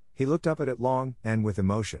window. He looked up at it long, and with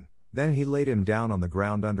emotion, then he laid him down on the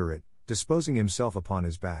ground under it, disposing himself upon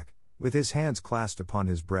his back, with his hands clasped upon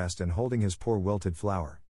his breast and holding his poor wilted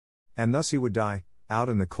flower. And thus he would die, out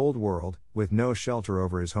in the cold world, with no shelter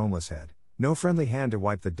over his homeless head, no friendly hand to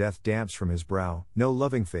wipe the death damps from his brow, no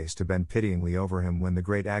loving face to bend pityingly over him when the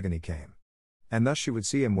great agony came. And thus she would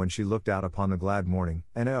see him when she looked out upon the glad morning,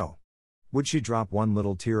 and oh! Would she drop one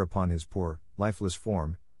little tear upon his poor, lifeless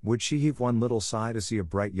form, would she heave one little sigh to see a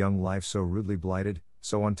bright young life so rudely blighted,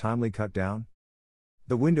 so untimely cut down?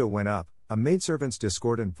 The window went up, a maidservant's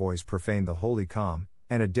discordant voice profaned the holy calm,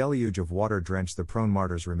 and a deluge of water drenched the prone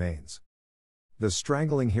martyr's remains. The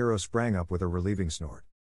strangling hero sprang up with a relieving snort.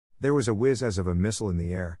 There was a whiz as of a missile in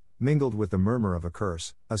the air, mingled with the murmur of a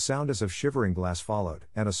curse, a sound as of shivering glass followed,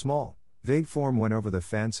 and a small, vague form went over the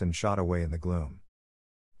fence and shot away in the gloom.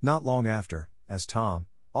 Not long after, as Tom,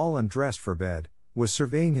 all undressed for bed, was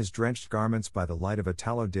surveying his drenched garments by the light of a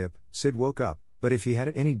tallow dip, Sid woke up, but if he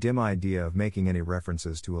had any dim idea of making any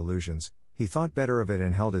references to illusions, he thought better of it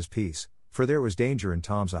and held his peace, for there was danger in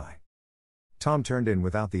Tom's eye. Tom turned in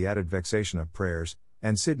without the added vexation of prayers,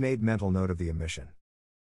 and Sid made mental note of the omission.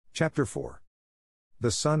 Chapter 4.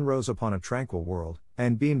 The sun rose upon a tranquil world,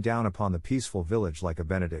 and beamed down upon the peaceful village like a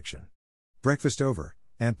benediction. Breakfast over,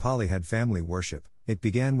 Aunt Polly had family worship. It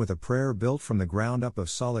began with a prayer built from the ground up of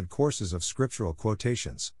solid courses of scriptural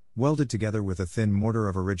quotations, welded together with a thin mortar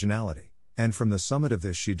of originality, and from the summit of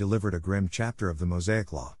this she delivered a grim chapter of the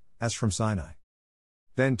Mosaic Law, as from Sinai.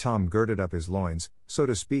 Then Tom girded up his loins, so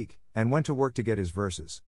to speak, and went to work to get his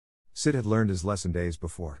verses. Sid had learned his lesson days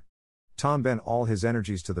before. Tom bent all his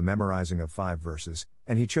energies to the memorizing of 5 verses,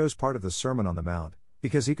 and he chose part of the Sermon on the Mount,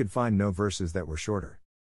 because he could find no verses that were shorter.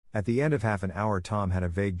 At the end of half an hour Tom had a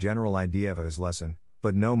vague general idea of his lesson,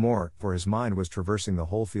 but no more, for his mind was traversing the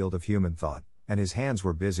whole field of human thought, and his hands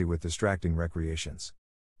were busy with distracting recreations.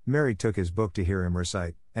 Mary took his book to hear him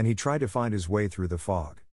recite, and he tried to find his way through the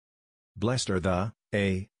fog. Blessed are the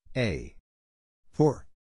poor.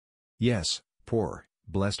 Yes, poor.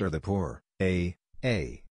 Blessed are the poor,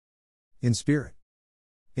 In spirit.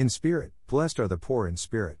 In spirit, blessed are the poor in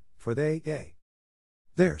spirit, for they,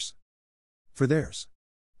 theirs. For theirs.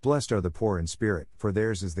 Blessed are the poor in spirit, for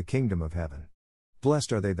theirs is the kingdom of heaven.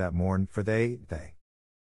 Blessed are they that mourn, for they.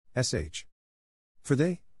 sh. For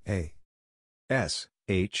they,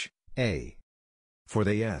 S-H-A. For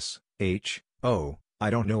they S-H-O, I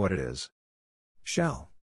don't know what it is. Shall.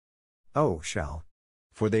 Oh, shall.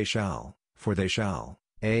 For they shall,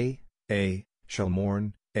 shall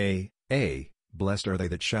mourn, blessed are they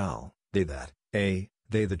that shall, they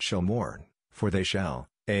that shall mourn, for they shall,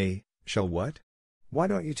 shall what? Why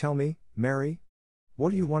don't you tell me, Mary?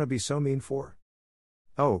 What do you want to be so mean for?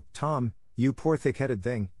 Oh, Tom, you poor thick-headed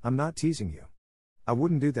thing, I'm not teasing you. I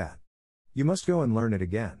wouldn't do that. You must go and learn it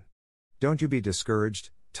again. Don't you be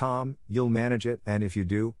discouraged, Tom, you'll manage it, and if you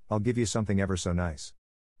do, I'll give you something ever so nice.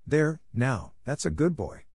 There, now, that's a good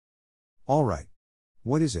boy. All right.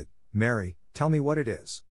 What is it, Mary? Tell me what it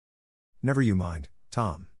is. Never you mind,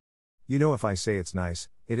 Tom. You know if I say it's nice,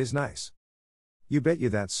 it is nice. You bet you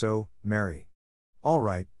that's so, Mary. All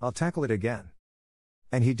right, I'll tackle it again.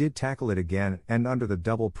 And he did tackle it again, and under the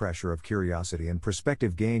double pressure of curiosity and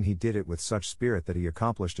prospective gain he did it with such spirit that he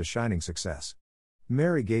accomplished a shining success.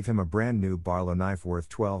 Mary gave him a brand new Barlow knife worth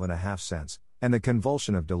 12.5 cents, and the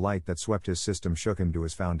convulsion of delight that swept his system shook him to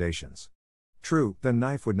his foundations. True, the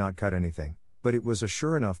knife would not cut anything, but it was a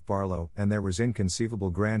sure enough Barlow, and there was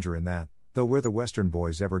inconceivable grandeur in that, though where the Western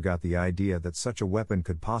boys ever got the idea that such a weapon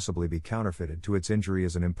could possibly be counterfeited to its injury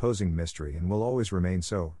is an imposing mystery and will always remain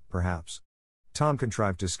so, perhaps. Tom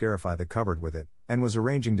contrived to scarify the cupboard with it, and was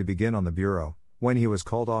arranging to begin on the bureau, when he was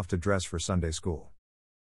called off to dress for Sunday school.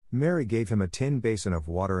 Mary gave him a tin basin of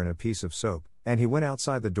water and a piece of soap, and he went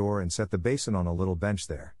outside the door and set the basin on a little bench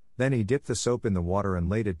there. Then he dipped the soap in the water and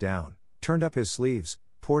laid it down, turned up his sleeves,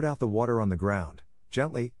 poured out the water on the ground,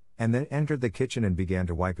 gently, and then entered the kitchen and began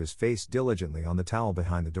to wipe his face diligently on the towel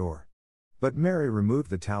behind the door. But Mary removed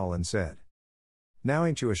the towel and said, "Now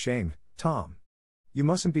ain't you ashamed, Tom? You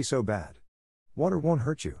mustn't be so bad. Water won't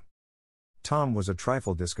hurt you." Tom was a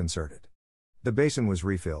trifle disconcerted. The basin was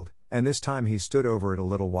refilled, and this time he stood over it a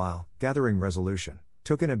little while, gathering resolution,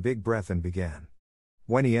 took in a big breath and began.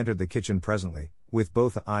 When he entered the kitchen presently, with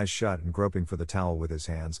both eyes shut and groping for the towel with his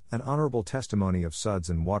hands, an honorable testimony of suds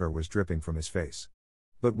and water was dripping from his face.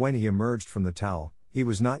 But when he emerged from the towel, he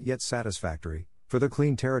was not yet satisfactory, for the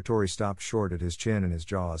clean territory stopped short at his chin and his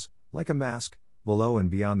jaws, like a mask. Below and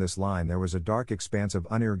beyond this line there was a dark expanse of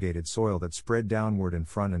unirrigated soil that spread downward in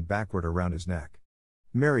front and backward around his neck.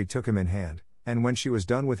 Mary took him in hand, and when she was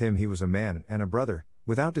done with him he was a man and a brother,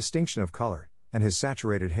 without distinction of color, and his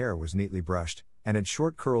saturated hair was neatly brushed, and its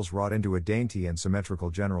short curls wrought into a dainty and symmetrical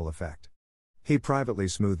general effect. He privately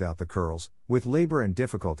smoothed out the curls, with labor and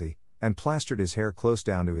difficulty, and plastered his hair close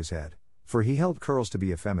down to his head, for he held curls to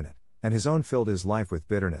be effeminate, and his own filled his life with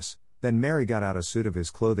bitterness. Then Mary got out a suit of his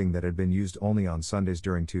clothing that had been used only on Sundays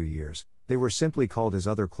during 2 years. They were simply called his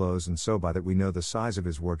other clothes, and so by that we know the size of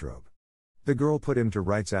his wardrobe. The girl put him to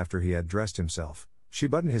rights after he had dressed himself. She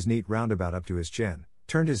buttoned his neat roundabout up to his chin,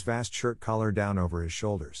 turned his vast shirt collar down over his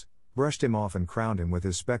shoulders, brushed him off and crowned him with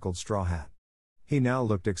his speckled straw hat. He now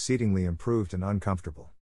looked exceedingly improved and uncomfortable.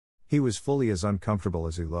 He was fully as uncomfortable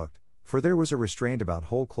as he looked, for there was a restraint about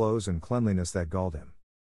whole clothes and cleanliness that galled him.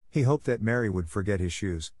 He hoped that Mary would forget his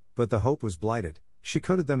shoes, but the hope was blighted. She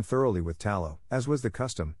coated them thoroughly with tallow, as was the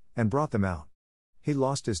custom, and brought them out. He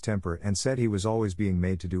lost his temper and said he was always being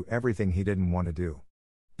made to do everything he didn't want to do.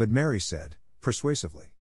 But Mary said,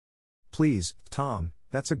 persuasively, "Please, Tom,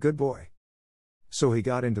 that's a good boy." So he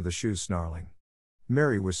got into the shoes snarling.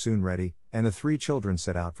 Mary was soon ready, and the 3 children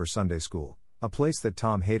set out for Sunday school, a place that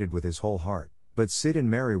Tom hated with his whole heart, but Sid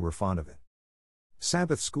and Mary were fond of it.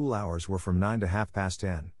 Sabbath school hours were from 9 to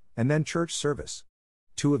 10:30, and then church service.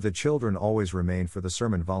 2 of the children always remained for the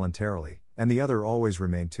sermon voluntarily, and the other always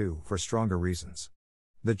remained too, for stronger reasons.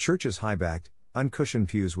 The church's high-backed, uncushioned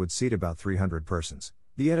pews would seat about 300 persons.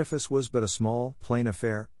 The edifice was but a small, plain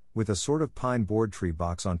affair, with a sort of pine board tree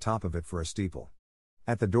box on top of it for a steeple.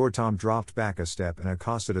 At the door Tom dropped back a step and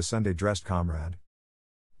accosted a Sunday-dressed comrade.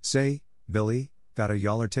 "Say, Billy, got a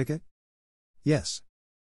yaller ticket?" "Yes."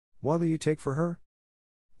 "What'll you take for her?"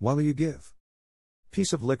 "What'll you give?"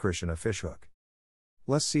 "Piece of licorice and a fishhook."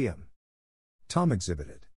 "Let's see 'em." Tom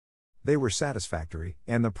exhibited. They were satisfactory,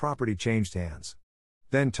 and the property changed hands.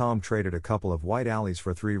 Then Tom traded a couple of white alleys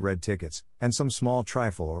for 3 red tickets, and some small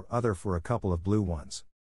trifle or other for a couple of blue ones.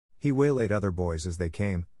 He waylaid other boys as they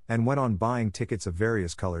came, and went on buying tickets of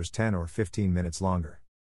various colors 10 or 15 minutes longer.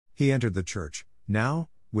 He entered the church, now,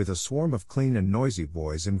 with a swarm of clean and noisy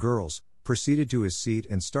boys and girls, proceeded to his seat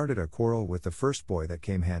and started a quarrel with the first boy that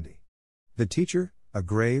came handy. The teacher, a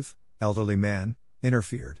grave, elderly man,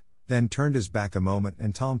 interfered, then turned his back a moment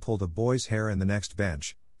and Tom pulled a boy's hair in the next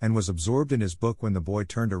bench, and was absorbed in his book when the boy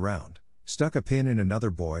turned around, stuck a pin in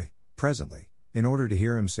another boy, presently, in order to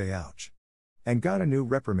hear him say ouch, and got a new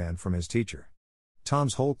reprimand from his teacher.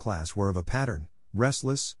 Tom's whole class were of a pattern,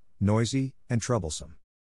 restless, noisy, and troublesome.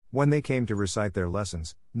 When they came to recite their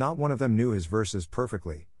lessons, not one of them knew his verses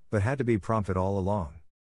perfectly, but had to be prompted all along.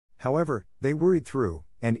 However, they worried through,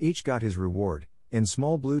 and each got his reward, in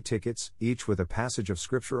small blue tickets, each with a passage of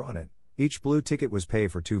scripture on it. Each blue ticket was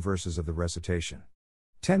paid for 2 verses of the recitation.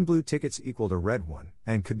 10 blue tickets equaled a red one,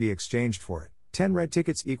 and could be exchanged for it. 10 red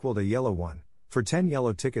tickets equaled a yellow one. For 10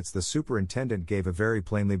 yellow tickets the superintendent gave a very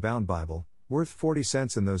plainly bound Bible, worth 40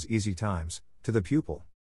 cents in those easy times, to the pupil.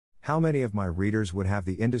 How many of my readers would have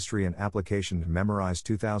the industry and application to memorize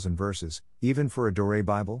 2,000 verses, even for a Doré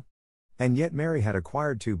Bible? And yet Mary had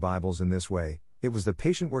acquired 2 Bibles in this way. It was the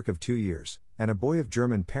patient work of 2 years, and a boy of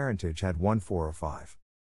German parentage had won 4 or 5.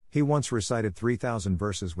 He once recited 3,000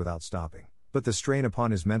 verses without stopping, but the strain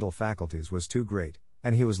upon his mental faculties was too great,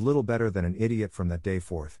 and he was little better than an idiot from that day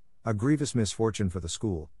forth, a grievous misfortune for the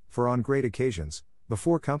school, for on great occasions,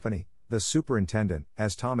 before company, the superintendent,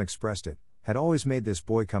 as Tom expressed it, had always made this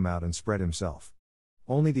boy come out and spread himself.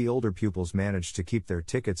 Only the older pupils managed to keep their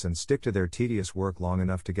tickets and stick to their tedious work long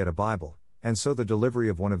enough to get a Bible, and so the delivery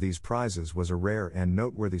of one of these prizes was a rare and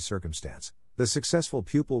noteworthy circumstance. The successful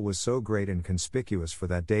pupil was so great and conspicuous for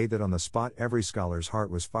that day that on the spot every scholar's heart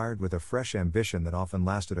was fired with a fresh ambition that often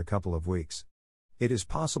lasted a couple of weeks. It is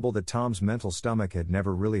possible that Tom's mental stomach had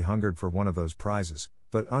never really hungered for one of those prizes,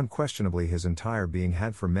 but unquestionably his entire being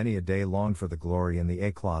had for many a day longed for the glory and the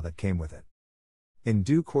éclat that came with it. In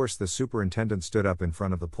due course the superintendent stood up in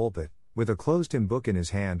front of the pulpit, with a closed hymn book in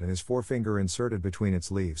his hand and his forefinger inserted between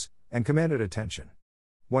its leaves, and commanded attention.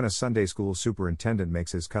 When a Sunday school superintendent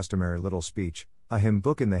makes his customary little speech, a hymn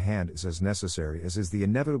book in the hand is as necessary as is the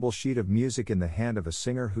inevitable sheet of music in the hand of a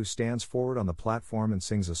singer who stands forward on the platform and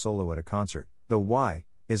sings a solo at a concert, though why,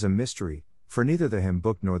 is a mystery, for neither the hymn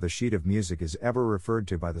book nor the sheet of music is ever referred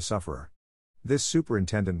to by the sufferer. This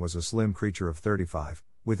superintendent was a slim creature of 35,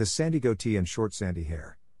 with a sandy goatee and short sandy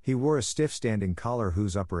hair. He wore a stiff standing collar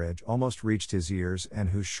whose upper edge almost reached his ears and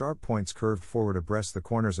whose sharp points curved forward abreast the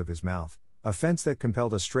corners of his mouth, a fence that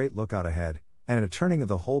compelled a straight look out ahead, and a turning of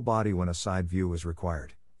the whole body when a side view was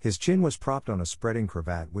required. His chin was propped on a spreading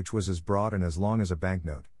cravat which was as broad and as long as a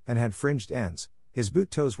banknote, and had fringed ends. His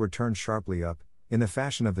boot toes were turned sharply up, in the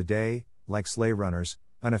fashion of the day, like sleigh runners,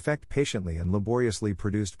 an effect patiently and laboriously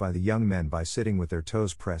produced by the young men by sitting with their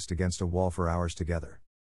toes pressed against a wall for hours together.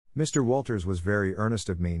 Mr. Walters was very earnest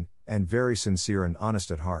of mien, and very sincere and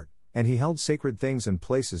honest at heart, and he held sacred things and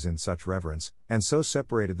places in such reverence, and so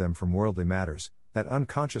separated them from worldly matters, that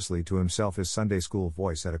unconsciously to himself his Sunday school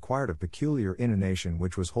voice had acquired a peculiar intonation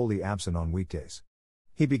which was wholly absent on weekdays.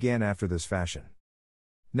 He began after this fashion.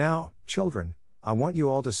 "Now, children, I want you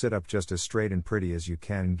all to sit up just as straight and pretty as you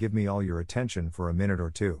can and give me all your attention for a minute or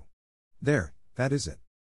two. There, that is it.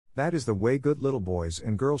 That is the way good little boys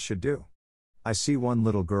and girls should do. I see one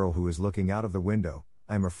little girl who is looking out of the window.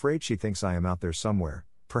 I am afraid she thinks I am out there somewhere,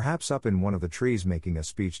 perhaps up in one of the trees making a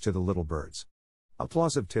speech to the little birds.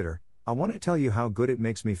 Applausive titter. I want to tell you how good it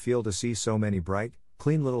makes me feel to see so many bright,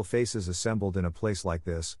 clean little faces assembled in a place like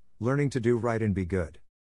this, learning to do right and be good."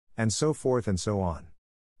 And so forth and so on.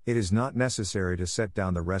 It is not necessary to set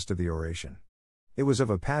down the rest of the oration. It was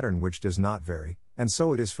of a pattern which does not vary, and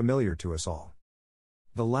so it is familiar to us all.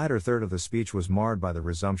 The latter third of the speech was marred by the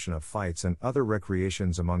resumption of fights and other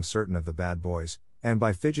recreations among certain of the bad boys, and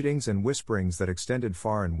by fidgetings and whisperings that extended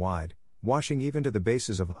far and wide, washing even to the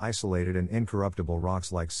bases of isolated and incorruptible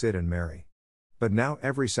rocks like Sid and Mary. But now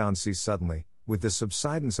every sound ceased suddenly, with the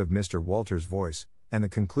subsidence of Mr. Walters' voice, and the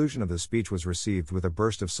conclusion of the speech was received with a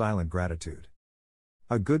burst of silent gratitude.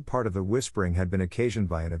 A good part of the whispering had been occasioned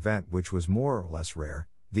by an event which was more or less rare,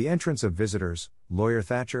 the entrance of visitors, Lawyer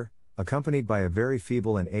Thatcher, accompanied by a very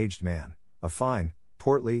feeble and aged man, a fine,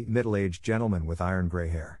 portly, middle-aged gentleman with iron-gray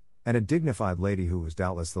hair, and a dignified lady who was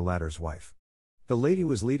doubtless the latter's wife. The lady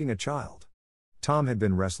was leading a child. Tom had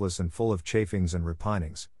been restless and full of chafings and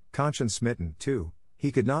repinings, conscience-smitten, too.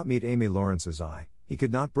 He could not meet Amy Lawrence's eye, he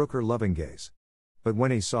could not brook her loving gaze. But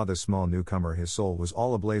when he saw the small newcomer his soul was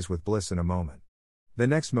all ablaze with bliss in a moment. The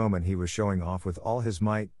next moment he was showing off with all his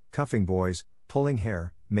might, cuffing boys, pulling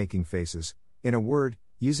hair, making faces, in a word,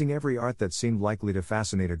 using every art that seemed likely to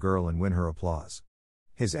fascinate a girl and win her applause.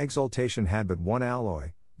 His exultation had but one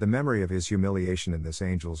alloy, the memory of his humiliation in this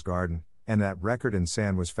angel's garden, and that record in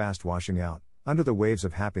sand was fast washing out, under the waves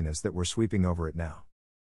of happiness that were sweeping over it now.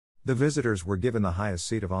 The visitors were given the highest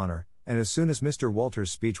seat of honor, and as soon as Mr.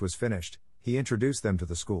 Walters' speech was finished, he introduced them to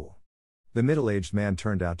the school. The middle-aged man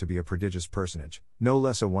turned out to be a prodigious personage, no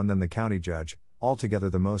less a one than the county judge,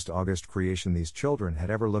 altogether the most august creation these children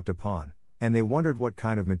had ever looked upon, and they wondered what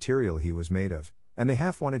kind of material he was made of, and they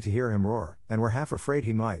half wanted to hear him roar, and were half afraid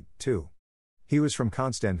he might, too. He was from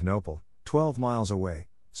Constantinople, 12 miles away,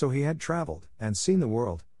 so he had traveled, and seen the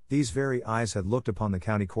world. These very eyes had looked upon the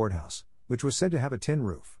county courthouse, which was said to have a tin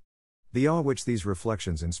roof. The awe which these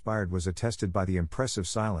reflections inspired was attested by the impressive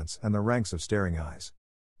silence and the ranks of staring eyes.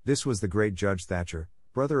 This was the great Judge Thatcher,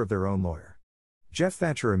 brother of their own lawyer. Jeff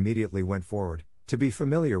Thatcher immediately went forward, to be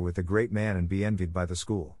familiar with the great man and be envied by the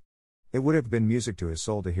school. It would have been music to his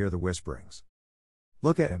soul to hear the whisperings.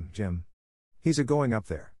 "Look at him, Jim. He's a-going up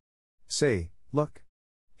there. Say, look.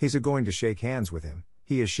 He's a-going to shake hands with him,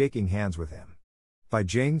 he is shaking hands with him. By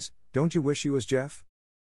jings, don't you wish you was Jeff?"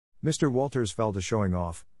 Mr. Walters fell to showing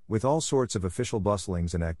off, with all sorts of official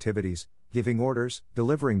bustlings and activities, giving orders,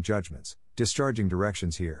 delivering judgments, discharging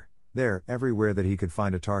directions here, there, everywhere that he could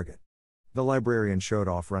find a target. The librarian showed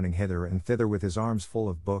off running hither and thither with his arms full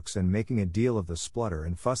of books and making a deal of the splutter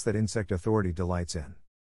and fuss that insect authority delights in.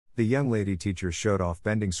 The young lady teachers showed off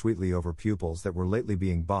bending sweetly over pupils that were lately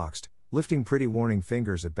being boxed, lifting pretty warning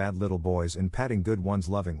fingers at bad little boys and patting good ones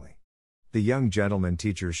lovingly. The young gentlemen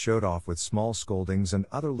teachers showed off with small scoldings and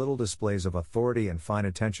other little displays of authority and fine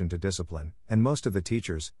attention to discipline, and most of the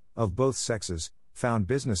teachers, of both sexes, found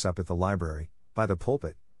business up at the library, by the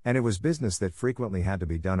pulpit, and it was business that frequently had to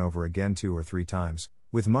be done over again 2 or 3 times,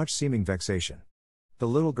 with much seeming vexation. The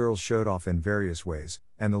little girls showed off in various ways,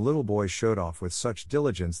 and the little boys showed off with such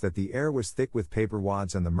diligence that the air was thick with paper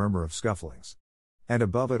wads and the murmur of scufflings. And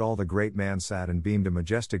above it all the great man sat and beamed a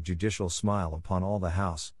majestic judicial smile upon all the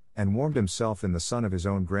house, and warmed himself in the sun of his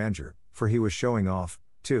own grandeur, for he was showing off,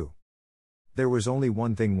 too. There was only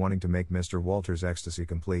one thing wanting to make Mr. Walters' ecstasy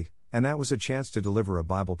complete, and that was a chance to deliver a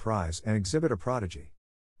Bible prize and exhibit a prodigy.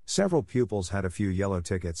 Several pupils had a few yellow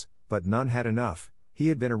tickets, but none had enough. He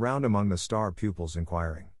had been around among the star pupils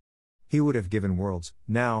inquiring. He would have given worlds,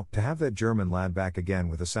 now, to have that German lad back again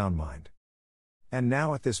with a sound mind. And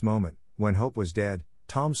now at this moment, when hope was dead,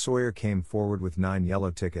 Tom Sawyer came forward with 9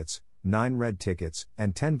 yellow tickets, 9 red tickets,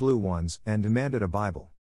 and 10 blue ones, and demanded a Bible.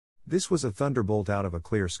 This was a thunderbolt out of a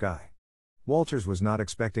clear sky. Walters was not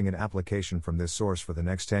expecting an application from this source for the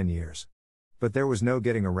next 10 years. But there was no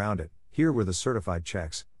getting around it. Here were the certified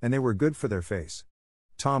checks, and they were good for their face.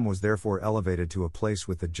 Tom was therefore elevated to a place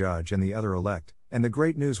with the judge and the other elect, and the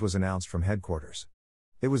great news was announced from headquarters.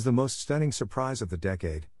 It was the most stunning surprise of the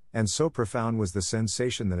decade, and so profound was the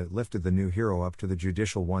sensation that it lifted the new hero up to the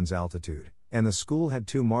judicial one's altitude, and the school had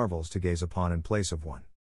 2 marvels to gaze upon in place of one.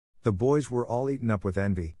 The boys were all eaten up with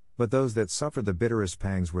envy, but those that suffered the bitterest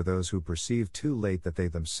pangs were those who perceived too late that they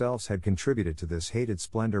themselves had contributed to this hated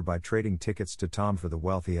splendor by trading tickets to Tom for the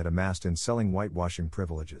wealth he had amassed in selling whitewashing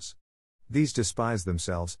privileges. These despised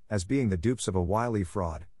themselves, as being the dupes of a wily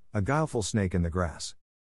fraud, a guileful snake in the grass.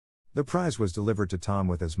 The prize was delivered to Tom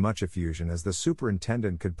with as much effusion as the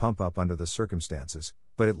superintendent could pump up under the circumstances,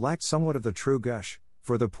 but it lacked somewhat of the true gush,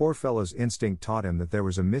 for the poor fellow's instinct taught him that there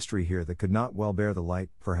was a mystery here that could not well bear the light.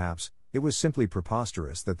 Perhaps it was simply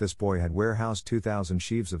preposterous that this boy had warehoused 2,000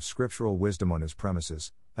 sheaves of scriptural wisdom on his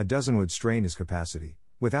premises. A dozen would strain his capacity,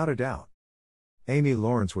 without a doubt. Amy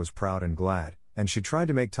Lawrence was proud and glad, and she tried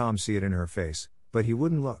to make Tom see it in her face, but he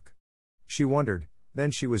wouldn't look. She wondered,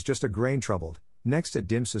 then she was just a grain troubled. Next a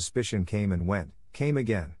dim suspicion came and went, came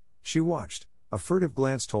again. She watched, a furtive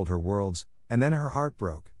glance told her worlds, and then her heart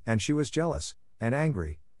broke, and she was jealous, and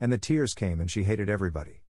angry, and the tears came and she hated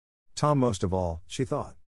everybody. Tom most of all, she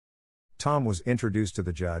thought. Tom was introduced to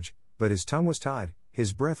the judge, but his tongue was tied,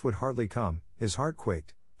 his breath would hardly come, his heart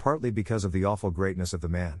quaked, partly because of the awful greatness of the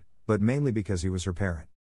man, but mainly because he was her parent.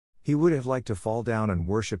 He would have liked to fall down and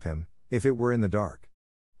worship him, if it were in the dark.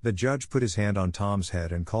 The judge put his hand on Tom's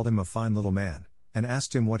head and called him a fine little man, and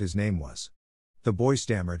asked him what his name was. The boy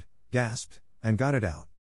stammered, gasped, and got it out.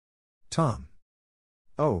 Tom.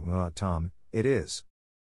 Oh, Tom, it is.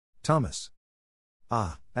 Thomas.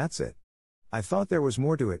 Ah, that's it. I thought there was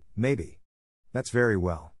more to it, maybe. That's very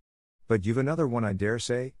well. But you've another one, I dare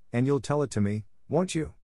say, and you'll tell it to me, won't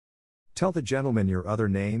you? Tell the gentleman your other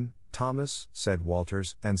name, Thomas, said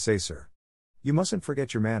Walters, and say sir. You mustn't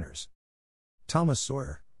forget your manners. Thomas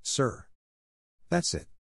Sawyer, sir. That's it.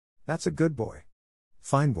 That's a good boy.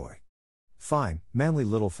 Fine boy. Fine, manly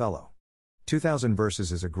little fellow. 2,000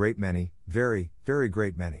 verses is a great many, very, very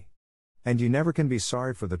great many. And you never can be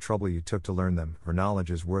sorry for the trouble you took to learn them, for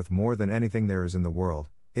knowledge is worth more than anything there is in the world.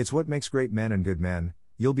 It's what makes great men and good men.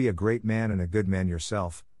 You'll be a great man and a good man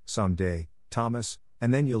yourself, some day, Thomas,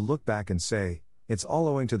 and then you'll look back and say, it's all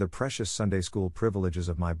owing to the precious Sunday school privileges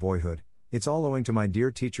of my boyhood, it's all owing to my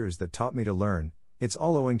dear teachers that taught me to learn, it's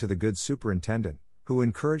all owing to the good superintendent, who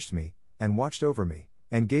encouraged me, and watched over me,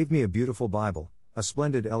 and gave me a beautiful Bible, a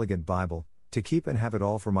splendid elegant Bible, to keep and have it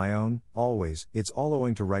all for my own, always. It's all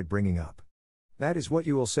owing to right bringing up. That is what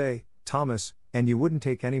you will say, Thomas, and you wouldn't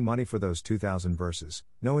take any money for those 2,000 verses,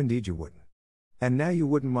 no indeed you wouldn't. And now you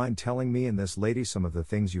wouldn't mind telling me and this lady some of the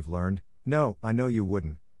things you've learned, no, I know you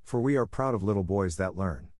wouldn't, for we are proud of little boys that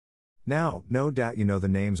learn. Now, no doubt you know the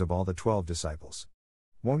names of all the 12 disciples.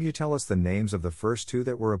 Won't you tell us the names of the first 2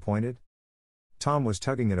 that were appointed? Tom was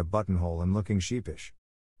tugging at a buttonhole and looking sheepish.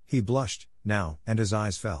 He blushed, now, and his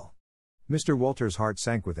eyes fell. Mr. Walter's heart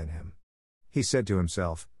sank within him. He said to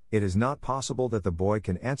himself, it is not possible that the boy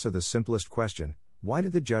can answer the simplest question, why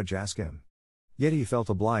did the judge ask him? Yet he felt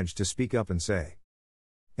obliged to speak up and say,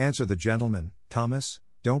 answer the gentleman, Thomas,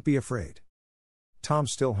 don't be afraid. Tom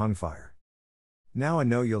still hung fire. Now I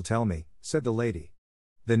know you'll tell me, said the lady.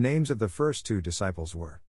 The names of the first 2 disciples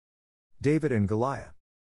were David and Goliath.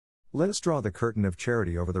 Let us draw the curtain of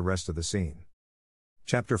charity over the rest of the scene.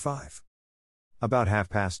 Chapter 5. About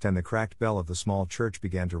 10:30 the cracked bell of the small church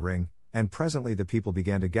began to ring, and presently the people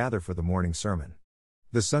began to gather for the morning sermon.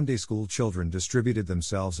 The Sunday school children distributed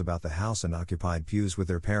themselves about the house and occupied pews with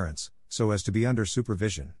their parents, so as to be under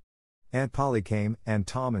supervision. Aunt Polly came, and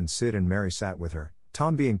Tom and Sid and Mary sat with her,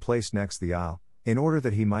 Tom being placed next the aisle, in order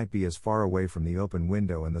that he might be as far away from the open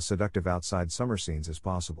window and the seductive outside summer scenes as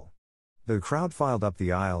possible. The crowd filed up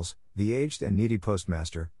the aisles, the aged and needy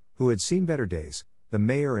postmaster, who had seen better days, the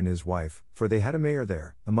mayor and his wife, for they had a mayor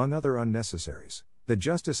there, among other unnecessaries, the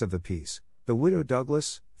justice of the peace, the widow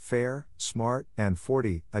Douglas, fair, smart, and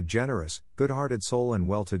 40, a generous, good-hearted soul and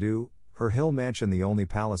well-to-do, her hill mansion the only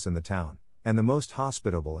palace in the town, and the most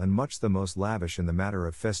hospitable and much the most lavish in the matter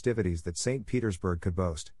of festivities that St. Petersburg could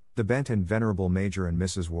boast, the bent and venerable Major and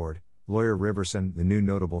Mrs. Ward, Lawyer Riverson, the new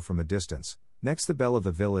notable from a distance, next the belle of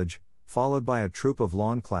the village, followed by a troop of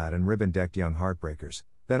lawn-clad and ribbon-decked young heartbreakers,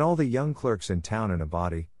 then all the young clerks in town in a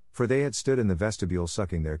body, for they had stood in the vestibule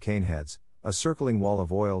sucking their cane heads, a circling wall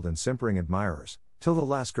of oiled and simpering admirers, till the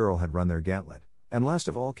last girl had run their gauntlet, and last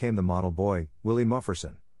of all came the model boy, Willie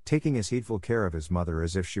Mufferson, taking his heedful care of his mother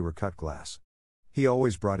as if she were cut glass. He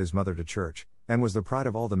always brought his mother to church, and was the pride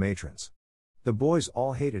of all the matrons. The boys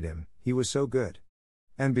all hated him, he was so good.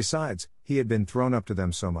 And besides, he had been thrown up to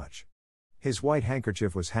them so much. His white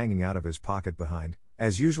handkerchief was hanging out of his pocket behind,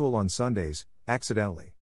 as usual on Sundays,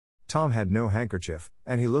 accidentally. Tom had no handkerchief,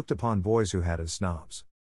 and he looked upon boys who had as snobs.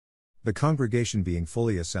 The congregation being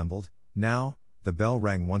fully assembled, now, the bell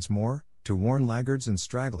rang once more, to warn laggards and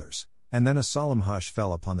stragglers, and then a solemn hush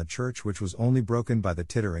fell upon the church which was only broken by the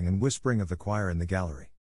tittering and whispering of the choir in the gallery.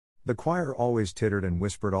 The choir always tittered and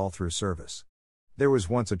whispered all through service. There was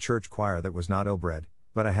once a church choir that was not ill-bred,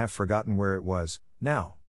 but I have forgotten where it was,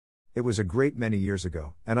 now. It was a great many years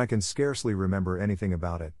ago, and I can scarcely remember anything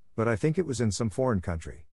about it, but I think it was in some foreign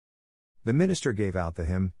country. The minister gave out the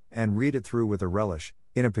hymn, and read it through with a relish,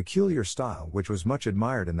 in a peculiar style which was much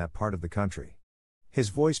admired in that part of the country. His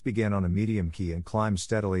voice began on a medium key and climbed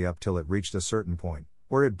steadily up till it reached a certain point,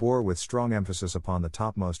 where it bore with strong emphasis upon the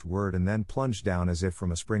topmost word and then plunged down as if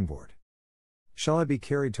from a springboard. Shall I be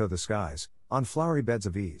carried to the skies, on flowery beds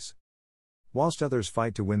of ease? Whilst others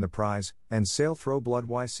fight to win the prize, and sail through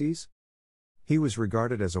blood-wise seas? He was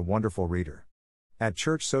regarded as a wonderful reader. At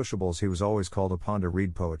church sociables he was always called upon to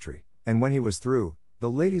read poetry, and when he was through, the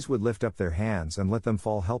ladies would lift up their hands and let them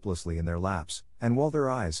fall helplessly in their laps, and roll their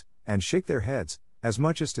eyes, and shake their heads, as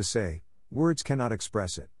much as to say, words cannot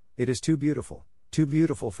express it, it is too beautiful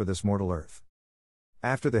for this mortal earth.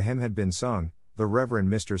 After the hymn had been sung, the Reverend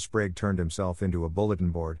Mr. Sprague turned himself into a bulletin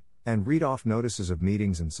board, and read off notices of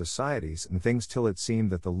meetings and societies and things till it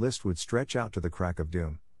seemed that the list would stretch out to the crack of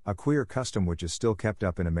doom, a queer custom which is still kept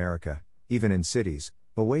up in America, even in cities,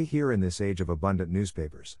 away here in this age of abundant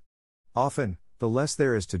newspapers. Often, the less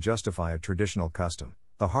there is to justify a traditional custom,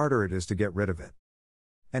 the harder it is to get rid of it.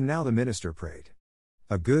 And now the minister prayed.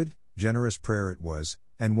 A good, generous prayer it was,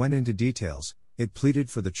 and went into details. It pleaded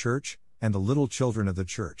for the church, and the little children of the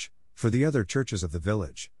church, for the other churches of the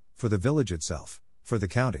village, for the village itself, for the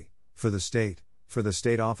county, for the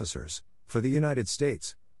state officers, for the United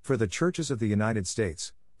States, for the churches of the United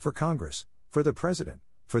States, for Congress, for the President,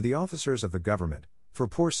 for the officers of the government, for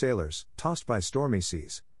poor sailors, tossed by stormy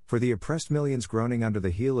seas, for the oppressed millions groaning under the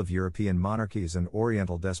heel of European monarchies and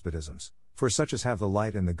Oriental despotisms, for such as have the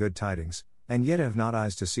light and the good tidings, and yet have not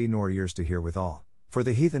eyes to see nor ears to hear withal, for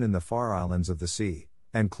the heathen in the far islands of the sea,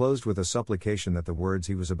 and closed with a supplication that the words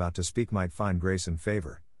he was about to speak might find grace and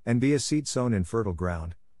favor, and be a seed sown in fertile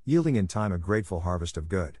ground, yielding in time a grateful harvest of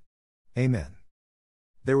good. Amen.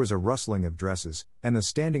 There was a rustling of dresses, and the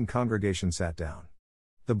standing congregation sat down.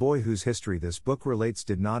 The boy whose history this book relates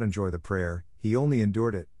did not enjoy the prayer, he only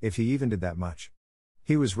endured it, if he even did that much.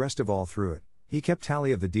 He was restive all through it, he kept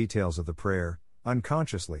tally of the details of the prayer,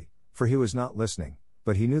 unconsciously, for he was not listening,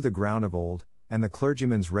 but he knew the ground of old, and the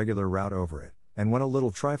clergyman's regular route over it, and when a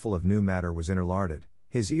little trifle of new matter was interlarded,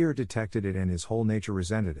 his ear detected it and his whole nature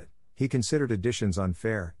resented it. He considered additions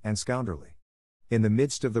unfair and scoundrelly. In the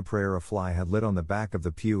midst of the prayer, a fly had lit on the back of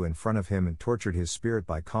the pew in front of him and tortured his spirit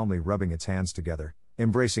by calmly rubbing its hands together,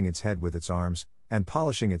 embracing its head with its arms, and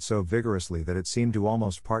polishing it so vigorously that it seemed to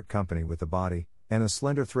almost part company with the body, and a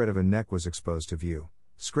slender thread of a neck was exposed to view,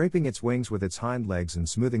 scraping its wings with its hind legs and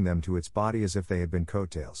smoothing them to its body as if they had been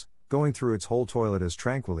coattails, going through its whole toilet as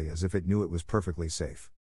tranquilly as if it knew it was perfectly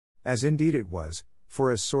safe. As indeed it was,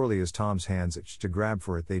 for as sorely as Tom's hands itched to grab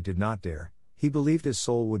for it, they did not dare. He believed his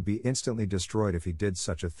soul would be instantly destroyed if he did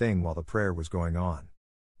such a thing while the prayer was going on.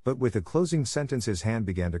 But with the closing sentence his hand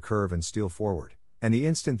began to curve and steal forward, and the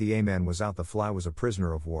instant the amen was out the fly was a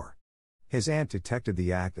prisoner of war. His aunt detected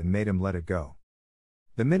the act and made him let it go.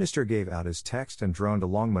 The minister gave out his text and droned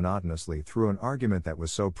along monotonously through an argument that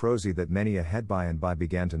was so prosy that many a head by and by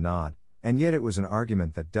began to nod, and yet it was an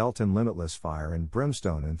argument that dealt in limitless fire and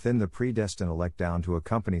brimstone and thinned the predestined elect down to a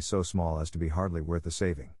company so small as to be hardly worth the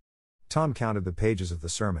saving. Tom counted the pages of the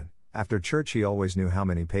sermon. After church he always knew how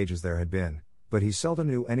many pages there had been, but he seldom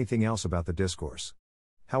knew anything else about the discourse.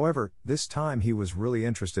 However, this time he was really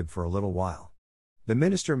interested for a little while. The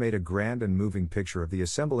minister made a grand and moving picture of the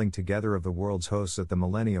assembling together of the world's hosts at the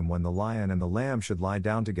millennium, when the lion and the lamb should lie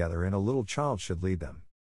down together and a little child should lead them.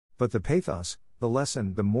 But the pathos, the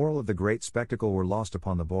lesson, the moral of the great spectacle were lost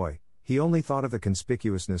upon the boy. He only thought of the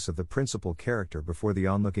conspicuousness of the principal character before the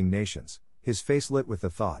onlooking nations. His face lit with the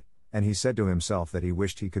thought, and he said to himself that he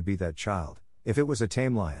wished he could be that child, if it was a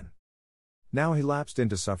tame lion. Now he lapsed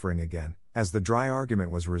into suffering again, as the dry argument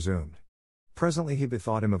was resumed. Presently he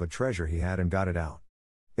bethought him of a treasure he had and got it out.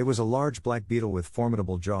 It was a large black beetle with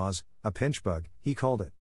formidable jaws, a pinch bug, he called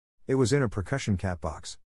it. It was in a percussion cap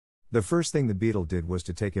box. The first thing the beetle did was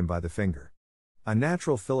to take him by the finger. A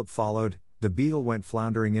natural fillip followed. The beetle went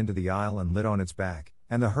floundering into the aisle and lit on its back,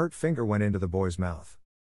 and the hurt finger went into the boy's mouth.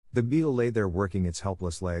 The beetle lay there working its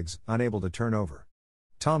helpless legs, unable to turn over.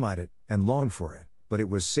 Tom eyed it, and longed for it, but it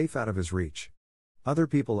was safe out of his reach. Other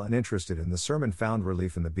people uninterested in the sermon found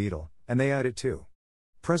relief in the beetle, and they eyed it too.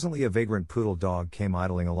 Presently a vagrant poodle dog came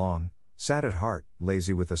idling along, sad at heart,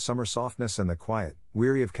 lazy with the summer softness and the quiet,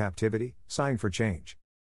 weary of captivity, sighing for change.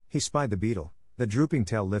 He spied the beetle, the drooping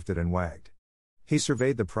tail lifted and wagged. He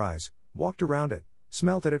surveyed the prize, walked around it,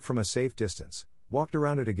 smelt at it from a safe distance, walked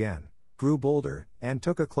around it again, grew bolder, and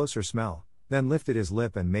took a closer smell, then lifted his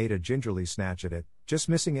lip and made a gingerly snatch at it, just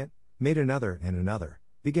missing it, made another and another,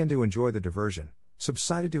 began to enjoy the diversion,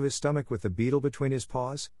 subsided to his stomach with the beetle between his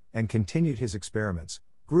paws, and continued his experiments,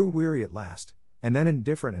 grew weary at last, and then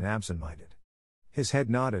indifferent and absent-minded. His head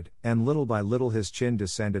nodded, and little by little his chin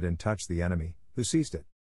descended and touched the enemy, who seized it.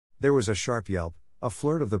 There was a sharp yelp, a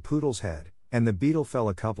flirt of the poodle's head, and the beetle fell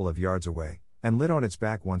a couple of yards away, and lit on its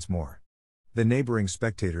back once more. The neighboring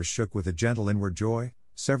spectators shook with a gentle inward joy,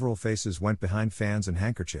 several faces went behind fans and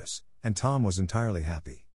handkerchiefs, and Tom was entirely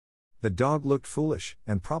happy. The dog looked foolish,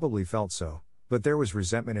 and probably felt so, but there was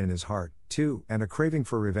resentment in his heart, too, and a craving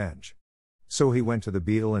for revenge. So he went to the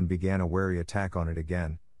beetle and began a wary attack on it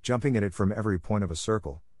again, jumping at it from every point of a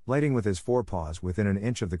circle, lighting with his forepaws within an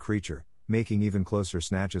inch of the creature, making even closer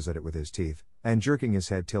snatches at it with his teeth, and jerking his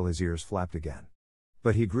head till his ears flapped again.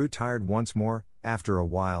 But he grew tired once more, after a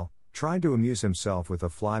while, tried to amuse himself with a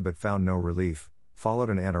fly but found no relief, followed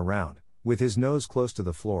an ant around, with his nose close to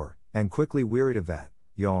the floor, and quickly wearied of that,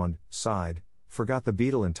 yawned, sighed, forgot the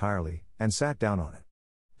beetle entirely, and sat down on it.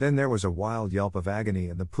 Then there was a wild yelp of agony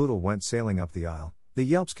and the poodle went sailing up the aisle. The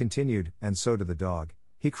yelps continued, and so did the dog.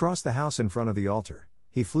 He crossed the house in front of the altar.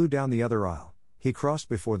 He flew down the other aisle. He crossed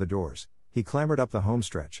before the doors. He clambered up the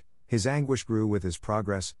homestretch. His anguish grew with his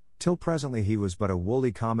progress, till presently he was but a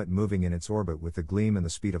woolly comet moving in its orbit with the gleam and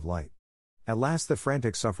the speed of light. At last the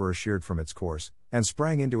frantic sufferer sheered from its course, and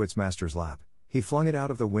sprang into its master's lap. He flung it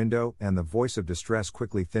out of the window, and the voice of distress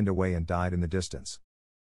quickly thinned away and died in the distance.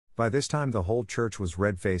 By this time the whole church was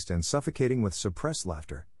red-faced and suffocating with suppressed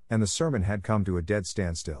laughter, and the sermon had come to a dead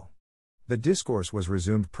standstill. The discourse was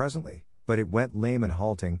resumed presently, but it went lame and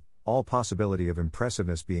halting, all possibility of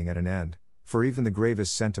impressiveness being at an end, for even the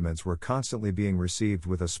gravest sentiments were constantly being received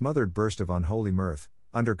with a smothered burst of unholy mirth,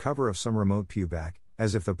 under cover of some remote pew-back,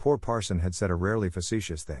 as if the poor parson had said a rarely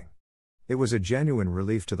facetious thing. It was a genuine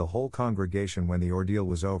relief to the whole congregation when the ordeal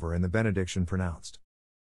was over and the benediction pronounced.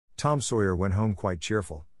 Tom Sawyer went home quite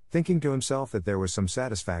cheerful, thinking to himself that there was some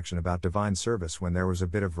satisfaction about divine service when there was a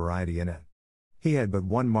bit of variety in it. He had but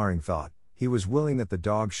one marring thought: he was willing that the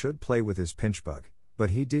dog should play with his pinchbug, but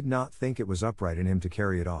he did not think it was upright in him to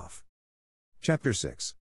carry it off. Chapter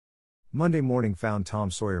 6. Monday morning found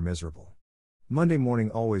Tom Sawyer miserable. Monday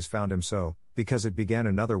morning always found him so, because it began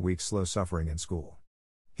another week's slow suffering in school.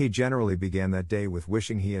 He generally began that day with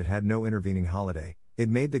wishing he had had no intervening holiday. It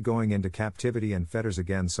made the going into captivity and fetters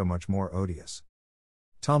again so much more odious.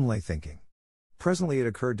 Tom lay thinking. Presently it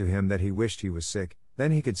occurred to him that he wished he was sick,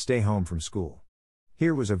 then he could stay home from school.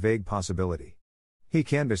 Here was a vague possibility. He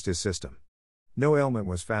canvassed his system. No ailment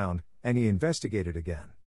was found, and he investigated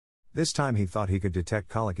again. This time he thought he could detect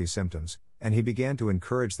colicky symptoms, and he began to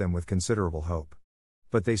encourage them with considerable hope.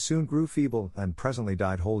 But they soon grew feeble and presently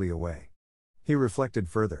died wholly away. He reflected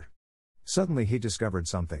further. Suddenly he discovered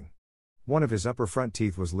something. One of his upper front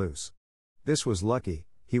teeth was loose. This was lucky.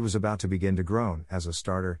 He was about to begin to groan, as a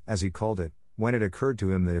starter, as he called it, when it occurred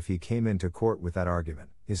to him that if he came into court with that argument,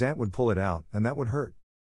 his aunt would pull it out, and that would hurt.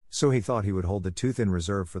 So he thought he would hold the tooth in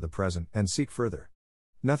reserve for the present, and seek further.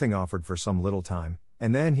 Nothing offered for some little time,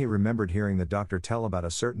 and then he remembered hearing the doctor tell about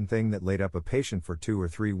a certain thing that laid up a patient for 2 or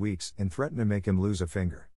 3 weeks and threatened to make him lose a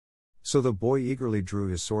finger. So the boy eagerly drew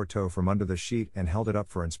his sore toe from under the sheet and held it up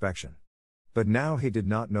for inspection. But now he did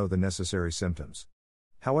not know the necessary symptoms.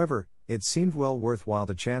 However, it seemed well worthwhile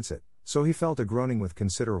to chance it, so he fell to groaning with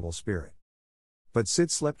considerable spirit. But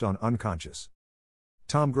Sid slept on unconscious.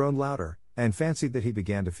 Tom groaned louder, and fancied that he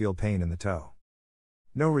began to feel pain in the toe.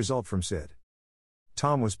 No result from Sid.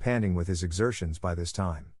 Tom was panting with his exertions by this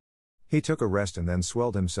time. He took a rest and then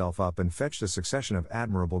swelled himself up and fetched a succession of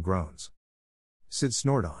admirable groans. Sid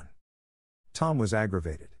snored on. Tom was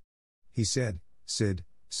aggravated. He said, "Sid,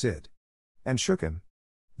 Sid," and shook him.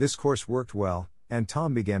 This course worked well, and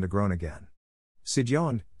Tom began to groan again. Sid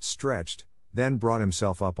yawned, stretched, then brought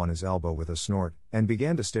himself up on his elbow with a snort, and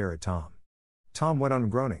began to stare at Tom. Tom went on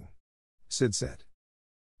groaning. Sid said,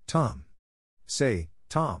 "Tom. Say,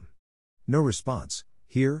 Tom." No response.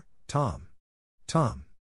 "Here, Tom. Tom.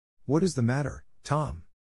 What is the matter, Tom?"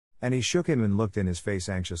 And he shook him and looked in his face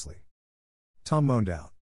anxiously. Tom moaned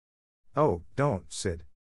out, "Oh, don't, Sid.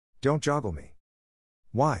 Don't joggle me."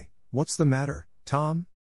 "Why, what's the matter, Tom?"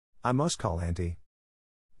 "I must call Auntie."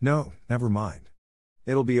 "No, never mind.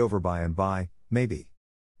 It'll be over by and by, maybe.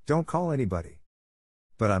 Don't call anybody."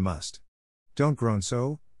 "But I must. Don't groan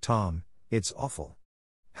so, Tom, it's awful.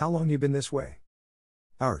 How long you been this way?"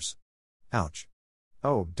 "Hours." "Ouch.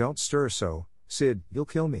 Oh, don't stir so, Sid, you'll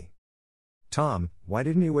kill me." "Tom, why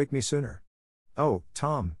didn't you wake me sooner?" "Oh,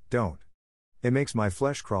 Tom, don't. It makes my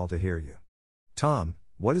flesh crawl to hear you." "Tom,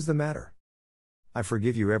 what is the matter?" "I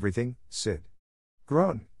forgive you everything, Sid.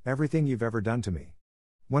 Groan, everything you've ever done to me.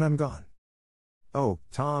 When I'm gone." "Oh,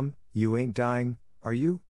 Tom, you ain't dying, are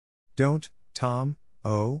you?" "Don't, Tom,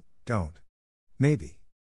 oh, don't." "Maybe."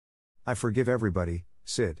 "I forgive everybody,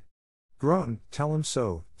 Sid. Groan, tell him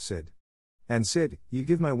so, Sid. And Sid, you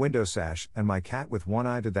give my window sash and my cat with one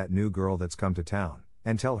eye to that new girl that's come to town,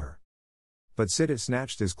 and tell her." But Sid had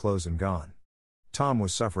snatched his clothes and gone. Tom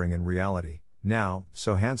was suffering in reality, now,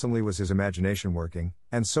 so handsomely was his imagination working,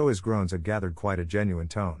 and so his groans had gathered quite a genuine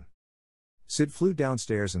tone. Sid flew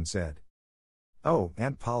downstairs and said, "Oh,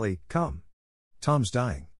 Aunt Polly, come. Tom's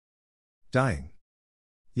dying." "Dying?"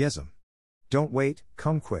 "Yes'm. Don't wait,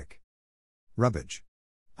 come quick." "Rubbage.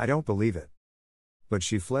 I don't believe it." But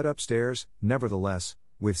she fled upstairs, nevertheless,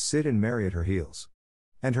 with Sid and Mary at her heels.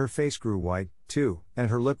 And her face grew white, too, and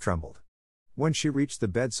her lip trembled. When she reached the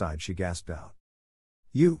bedside she gasped out,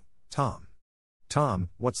 "You, Tom. Tom,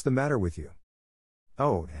 what's the matter with you?"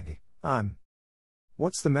 "Oh, Auntie, I'm..."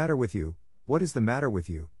 "What's the matter with you? What is the matter with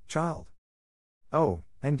you, child?" "Oh,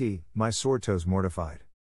 Auntie, my sore toe's mortified."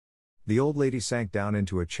 The old lady sank down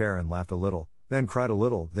into a chair and laughed a little, then cried a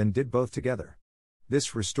little, then did both together.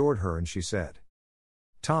 This restored her and she said,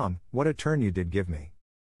 "Tom, what a turn you did give me.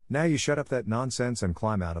 Now you shut up that nonsense and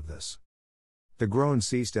climb out of this." The groan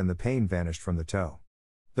ceased and the pain vanished from the toe.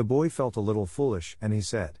 The boy felt a little foolish, and he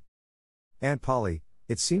said, "Aunt Polly,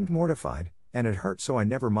 it seemed mortified, and it hurt so I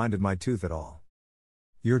never minded my tooth at all."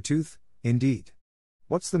 "Your tooth, indeed?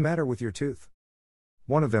 What's the matter with your tooth?"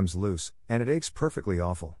 "One of them's loose, and it aches perfectly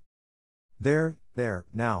awful." There,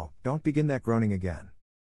 now, don't begin that groaning again.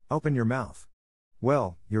 Open your mouth."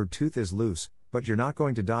 "Well, your tooth is loose, but you're not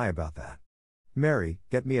going to die about that. Mary,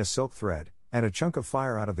 get me a silk thread, and a chunk of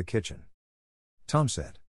fire out of the kitchen." Tom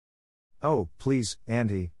said, "Oh, please,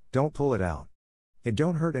 Auntie, don't pull it out. It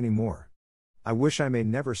don't hurt any more. I wish I may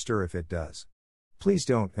never stir if it does. Please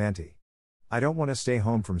don't, Auntie. I don't want to stay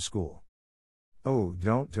home from school." "Oh,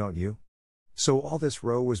 don't you? So all this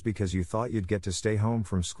row was because you thought you'd get to stay home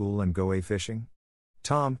from school and go fishing?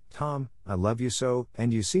 Tom, I love you so,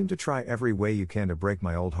 and you seem to try every way you can to break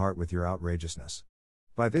my old heart with your outrageousness."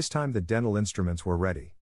 By this time the dental instruments were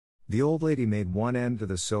ready. The old lady made one end to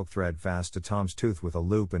the silk thread fast to Tom's tooth with a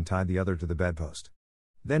loop and tied the other to the bedpost.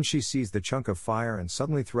 Then she seized the chunk of fire and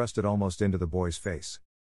suddenly thrust it almost into the boy's face.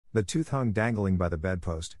 The tooth hung dangling by the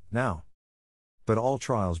bedpost, now. But all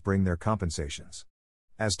trials bring their compensations.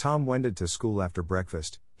 As Tom wended to school after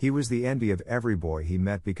breakfast, he was the envy of every boy he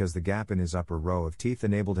met because the gap in his upper row of teeth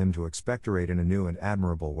enabled him to expectorate in a new and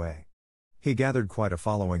admirable way. He gathered quite a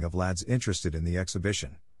following of lads interested in the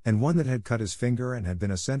exhibition, and one that had cut his finger and had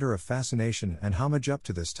been a center of fascination and homage up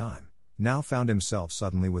to this time, now found himself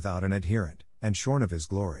suddenly without an adherent, and shorn of his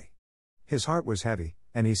glory. His heart was heavy,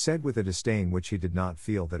 and he said with a disdain which he did not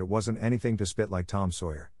feel that it wasn't anything to spit like Tom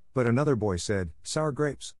Sawyer, but another boy said, "Sour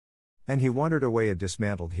grapes." And he wandered away a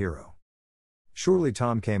dismantled hero. Surely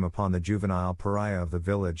Tom came upon the juvenile pariah of the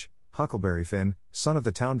village, Huckleberry Finn, son of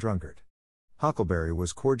the town drunkard. Huckleberry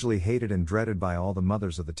was cordially hated and dreaded by all the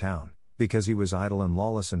mothers of the town, because he was idle and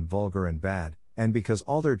lawless and vulgar and bad, and because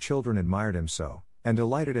all their children admired him so, and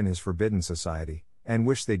delighted in his forbidden society, and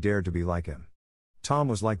wished they dared to be like him. Tom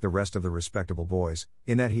was like the rest of the respectable boys,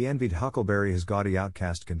 in that he envied Huckleberry his gaudy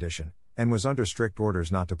outcast condition, and was under strict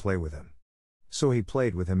orders not to play with him. So he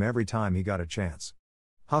played with him every time he got a chance.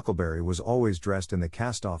 Huckleberry was always dressed in the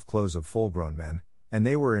cast-off clothes of full-grown men, and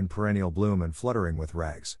they were in perennial bloom and fluttering with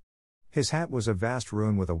rags. His hat was a vast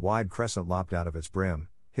ruin with a wide crescent lopped out of its brim.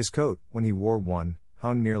 His coat, when he wore one,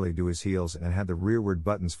 hung nearly to his heels and had the rearward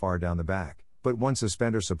buttons far down the back, but one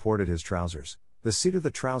suspender supported his trousers. The seat of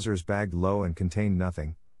the trousers bagged low and contained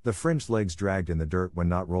nothing, the fringed legs dragged in the dirt when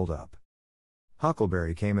not rolled up.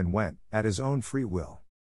 Huckleberry came and went, at his own free will.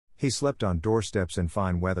 He slept on doorsteps in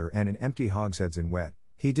fine weather and in empty hogsheads in wet.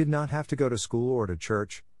 He did not have to go to school or to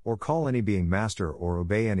church, or call any being master or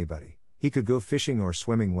obey anybody. He could go fishing or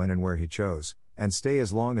swimming when and where he chose, and stay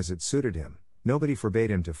as long as it suited him. Nobody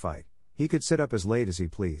forbade him to fight. He could sit up as late as he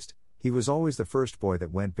pleased. He was always the first boy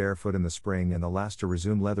that went barefoot in the spring and the last to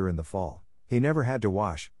resume leather in the fall. He never had to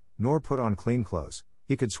wash, nor put on clean clothes.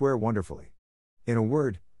 He could swear wonderfully. In a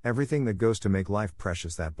word, everything that goes to make life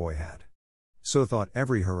precious that boy had. So thought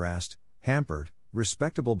every harassed, hampered,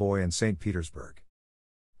 respectable boy in St. Petersburg.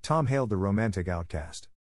 Tom hailed the romantic outcast.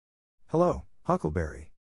 "Hello,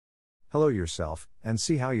 Huckleberry. Hello yourself, and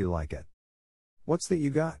see how you like it. What's that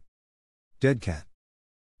you got?" "Dead cat."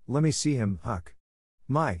 "Let me see him, Huck.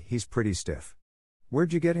 My, he's pretty stiff.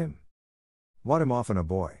 Where'd you get him?" "Bought him off a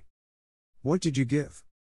boy." "What did you give?"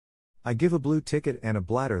 "I give a blue ticket and a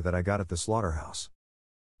bladder that I got at the slaughterhouse."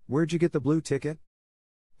 "Where'd you get the blue ticket?"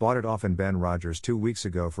 "Bought it off in Ben Rogers 2 weeks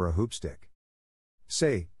ago for a hoopstick."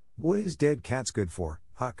 "Say, what is dead cats good for,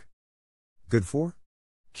 Huck?" "Good for?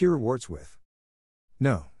 Cure warts with."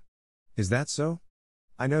 "No. Is that so?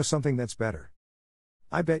 I know something that's better."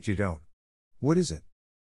 "I bet you don't. What is it?"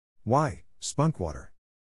 "Why, spunk water."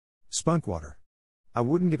 "Spunk water? I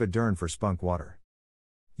wouldn't give a darn for spunk water."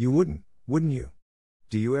 "You wouldn't you?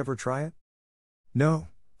 Do you ever try it?" "No,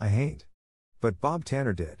 I hain't. But Bob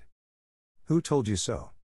Tanner did." "Who told you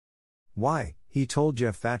so?" "Why, he told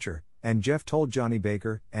Jeff Thatcher, and Jeff told Johnny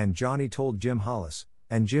Baker, and Johnny told Jim Hollis,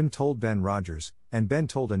 and Jim told Ben Rogers, and Ben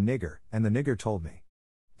told a nigger, and the nigger told me."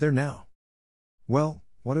 "There now." "Well,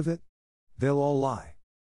 what of it? They'll all lie.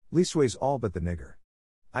 Leastways all but the nigger.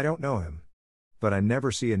 I don't know him. But I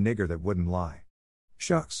never see a nigger that wouldn't lie."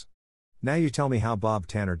 "Shucks. Now you tell me how Bob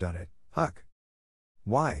Tanner done it, Huck."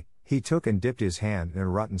 "Why, he took and dipped his hand in a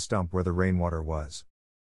rotten stump where the rainwater was."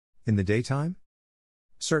 "In the daytime?"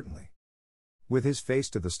 "Certainly." "With his face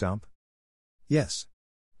to the stump?" "Yes.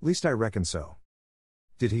 Least I reckon so."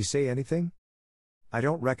 "Did he say anything?" "I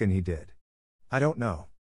don't reckon he did. I don't know."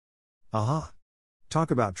 "Aha. Talk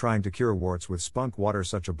about trying to cure warts with spunk water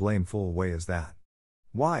such a blame fool way as that.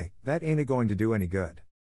 Why, that ain't a-going to do any good.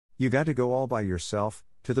 You got to go all by yourself,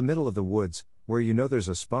 to the middle of the woods, where you know there's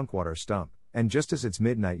a spunk water stump, and just as it's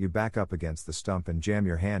midnight you back up against the stump and jam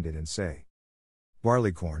your hand in and say,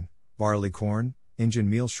 'Barleycorn, Injun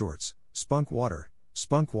meal shorts, spunk water,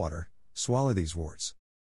 swallow these warts.'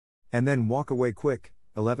 And then walk away quick,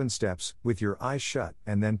 11 steps, with your eyes shut,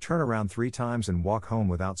 and then turn around 3 times and walk home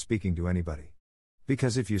without speaking to anybody.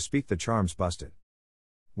 Because if you speak the charm's busted."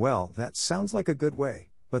 "Well, that sounds like a good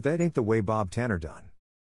way, but that ain't the way Bob Tanner done."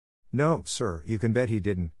 "No, sir, you can bet he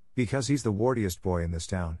didn't, because he's the wartiest boy in this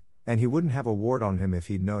town, and he wouldn't have a wart on him if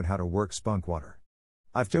he'd knowed how to work spunk water.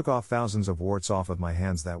 I've took off thousands of warts off of my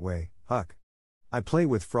hands that way, Huck. I play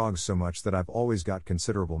with frogs so much that I've always got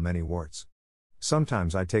considerable many warts.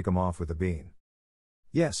 Sometimes I take 'em off with a bean."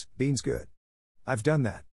 "Yes, bean's good. I've done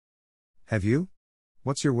that." "Have you?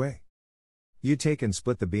 What's your way?" "You take and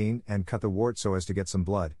split the bean and cut the wart so as to get some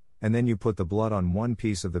blood, and then you put the blood on one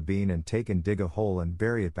piece of the bean and take and dig a hole and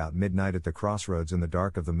bury it about midnight at the crossroads in the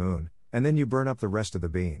dark of the moon, and then you burn up the rest of the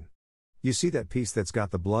bean. You see that piece that's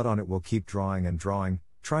got the blood on it will keep drawing and drawing,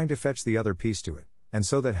 trying to fetch the other piece to it, and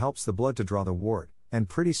so that helps the blood to draw the wart, and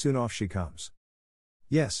pretty soon off she comes."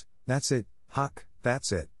 "Yes, that's it, Huck,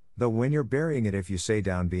 that's it. though when you're burying it if you say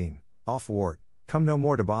down bean, off wart, come no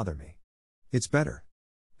more to bother me. It's better.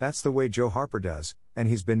 That's the way Joe Harper does, and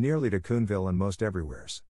he's been nearly to Coonville and most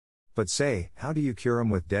everywheres. But say, how do you cure 'em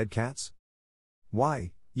with dead cats?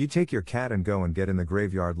 Why, you take your cat and go and get in the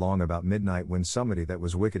graveyard long about midnight when somebody that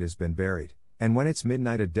was wicked has been buried, and when it's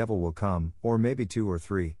midnight a devil will come, or maybe 2 or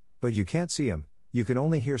 3, but you can't see 'em, you can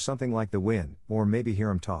only hear something like the wind, or maybe hear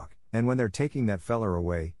 'em talk, and when they're taking that feller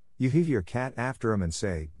away, you heave your cat after 'em and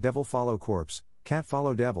say, devil follow corpse, cat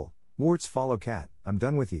follow devil, warts follow cat, I'm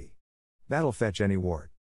done with ye. That'll fetch any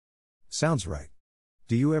wart. Sounds right.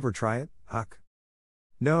 Do you ever try it, Huck?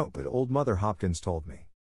 No, but old Mother Hopkins told me.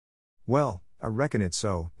 Well, I reckon it's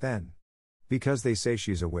so, then. Because they say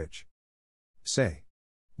she's a witch. Say.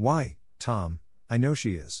 Why, Tom, I know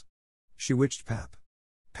she is. She witched Pap.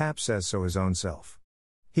 Pap says so his own self.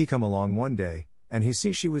 He come along one day, and he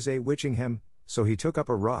see she was a-witching him, so he took up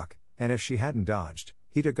a rock, and if she hadn't dodged,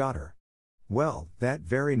 he'd a got her. Well, that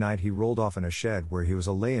very night he rolled off in a shed where he was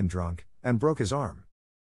a-layin' drunk, and broke his arm.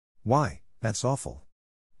 Why, that's awful.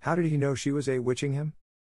 How did he know she was a-witching him?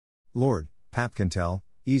 Lord, Pap can tell,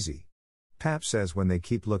 easy. Pap says when they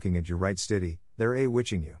keep looking at you right stiddy, they're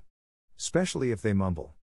a-witching you. Specially if they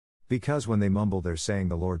mumble. Because when they mumble they're saying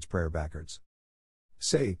the Lord's Prayer backwards.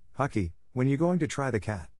 Say, Hucky, when you going to try the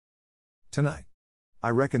cat? Tonight. I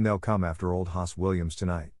reckon they'll come after old Hoss Williams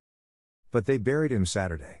tonight. But they buried him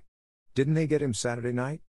Saturday. Didn't they get him Saturday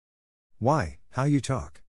night? Why, how you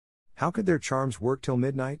talk? How could their charms work till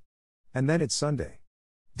midnight? And then it's Sunday.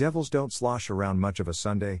 Devils don't slosh around much of a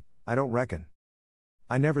Sunday, I don't reckon.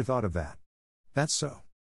 I never thought of that. That's so.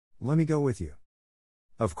 Lemme go with you.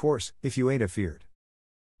 Of course, if you ain't afeard.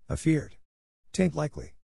 Afeard? 'Tain't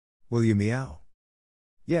likely. Will you meow?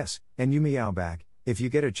 Yes, and you meow back, if you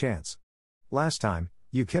get a chance. Last time,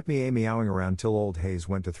 you kept me a-meowing around till old Hayes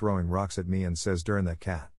went to throwing rocks at me and says darn that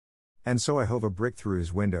cat. And so I hove a brick through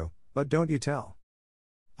his window, but don't you tell.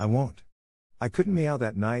 I won't. I couldn't meow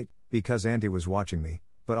that night, because Auntie was watching me,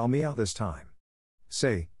 but I'll meow this time.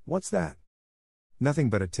 Say, what's that? Nothing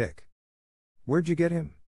but a tick. Where'd you get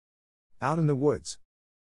him? Out in the woods.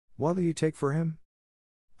 What'll you take for him?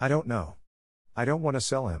 I don't know. I don't want to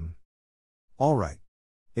sell him. All right.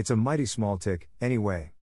 It's a mighty small tick,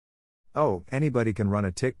 anyway. Oh, anybody can run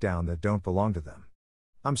a tick down that don't belong to them.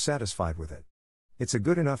 I'm satisfied with it. It's a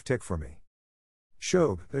good enough tick for me.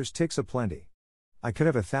 Shog, there's ticks aplenty. I could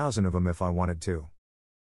have 1,000 of 'em if I wanted to.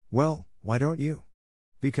 Well, why don't you?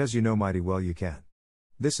 Because you know mighty well you can't.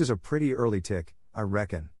 This is a pretty early tick, I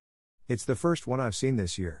reckon. It's the first one I've seen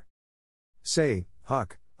this year. Say,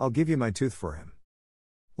 Huck, I'll give you my tooth for him.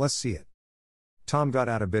 Let's see it. Tom got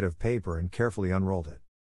out a bit of paper and carefully unrolled it.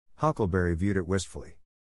 Huckleberry viewed it wistfully.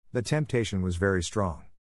 The temptation was very strong.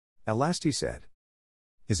 At last he said,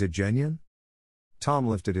 Is it genuine? Tom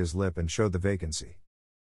lifted his lip and showed the vacancy.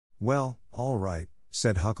 Well, all right,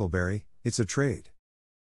 said Huckleberry, it's a trade.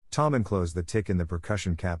 Tom enclosed the tick in the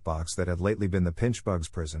percussion cap box that had lately been the Pinchbug's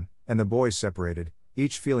prison, and the boys separated,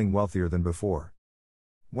 each feeling wealthier than before.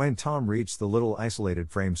 When Tom reached the little isolated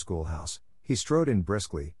frame schoolhouse, he strode in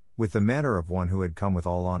briskly, with the manner of one who had come with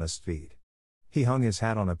all honest feet. He hung his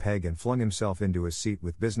hat on a peg and flung himself into his seat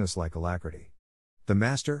with businesslike alacrity. The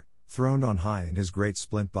master, throned on high in his great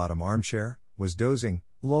splint-bottom armchair, was dozing,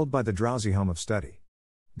 lulled by the drowsy hum of study.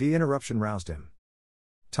 The interruption roused him.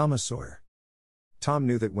 Thomas Sawyer. Tom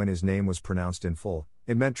knew that when his name was pronounced in full,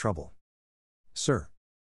 it meant trouble. Sir.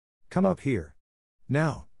 Come up here.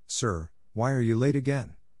 Now, sir, why are you late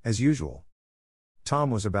again, as usual?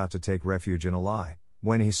 Tom was about to take refuge in a lie,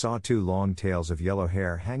 when he saw 2 long tails of yellow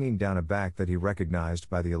hair hanging down a back that he recognized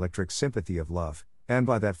by the electric sympathy of love, and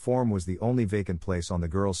by that form was the only vacant place on the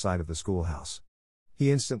girls' side of the schoolhouse.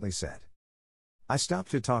 He instantly said, I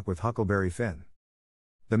stopped to talk with Huckleberry Finn.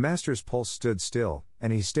 The master's pulse stood still,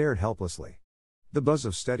 and he stared helplessly. The buzz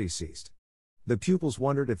of study ceased. The pupils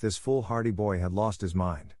wondered if this foolhardy boy had lost his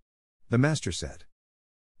mind. The master said,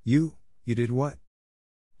 You did what?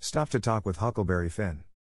 Stop to talk with Huckleberry Finn.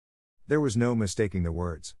 There was no mistaking the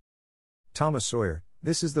words. Thomas Sawyer,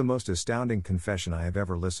 this is the most astounding confession I have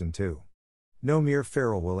ever listened to. No mere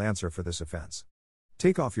ferule will answer for this offense.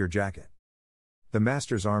 Take off your jacket. The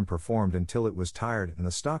master's arm performed until it was tired and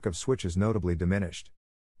the stock of switches notably diminished.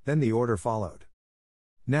 Then the order followed.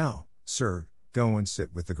 Now, sir, go and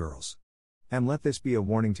sit with the girls. And let this be a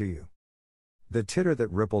warning to you. The titter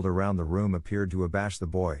that rippled around the room appeared to abash the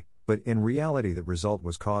boy, but in reality the result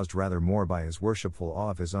was caused rather more by his worshipful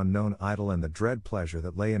awe of his unknown idol and the dread pleasure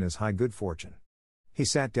that lay in his high good fortune. He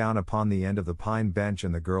sat down upon the end of the pine bench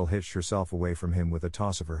and the girl hitched herself away from him with a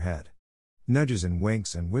toss of her head. Nudges and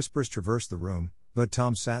winks and whispers traversed the room, but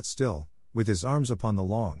Tom sat still, with his arms upon the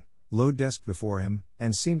long, low desk before him,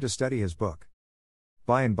 and seemed to study his book.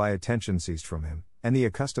 By and by attention ceased from him, and the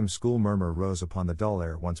accustomed school murmur rose upon the dull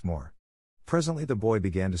air once more. Presently the boy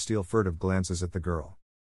began to steal furtive glances at the girl.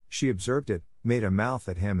 She observed it, made a mouth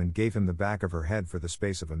at him and gave him the back of her head for the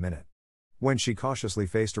space of a minute. When she cautiously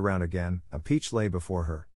faced around again, a peach lay before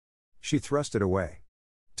her. She thrust it away.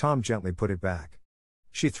 Tom gently put it back.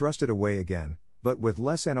 She thrust it away again, but with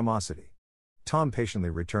less animosity. Tom patiently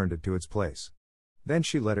returned it to its place. Then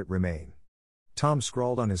she let it remain. Tom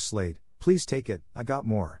scrawled on his slate, "Please take it, I got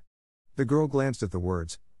more." The girl glanced at the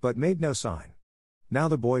words, but made no sign. Now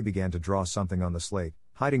the boy began to draw something on the slate,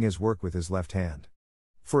 hiding his work with his left hand.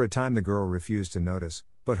 For a time the girl refused to notice,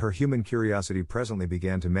 but her human curiosity presently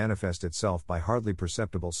began to manifest itself by hardly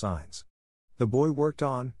perceptible signs. The boy worked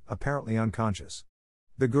on, apparently unconscious.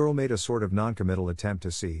 The girl made a sort of noncommittal attempt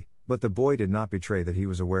to see, but the boy did not betray that he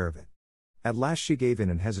was aware of it. At last she gave in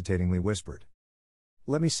and hesitatingly whispered,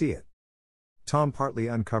 "Let me see it." Tom partly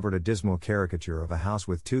uncovered a dismal caricature of a house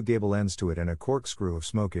with two gable ends to it and a corkscrew of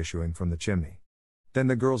smoke issuing from the chimney. Then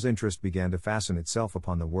the girl's interest began to fasten itself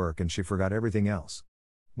upon the work and she forgot everything else.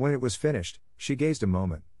 When it was finished, she gazed a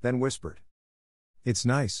moment, then whispered, "It's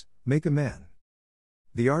nice, make a man."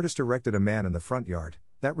 The artist erected a man in the front yard,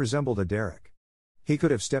 that resembled a derrick. He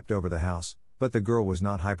could have stepped over the house, but the girl was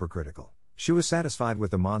not hypercritical. She was satisfied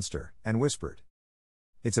with the monster, and whispered,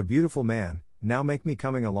 "It's a beautiful man, now make me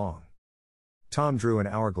coming along." Tom drew an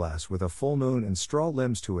hourglass with a full moon and straw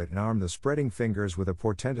limbs to it and armed the spreading fingers with a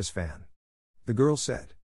portentous fan. The girl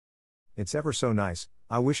said, "It's ever so nice,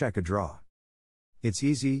 I wish I could draw." "It's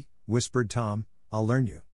easy," whispered Tom, "I'll learn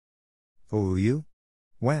you." "Oh, will you?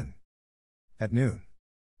 When?" "At noon."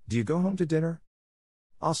 "Do you go home to dinner?"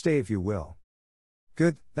 "I'll stay if you will."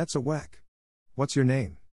 "Good, that's a whack. What's your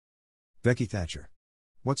name?" "Becky Thatcher."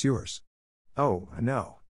 "What's yours?" "Oh,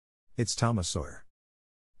 no. It's Thomas Sawyer.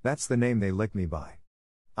 That's the name they lick me by.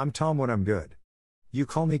 I'm Tom when I'm good. You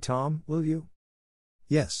call me Tom, will you?"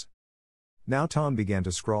 "Yes." Now Tom began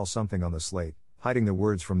to scrawl something on the slate, hiding the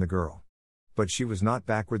words from the girl. But she was not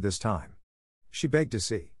backward this time. She begged to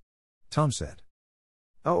see. Tom said,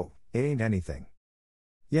 "Oh, it ain't anything."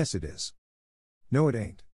 "Yes it is." "No it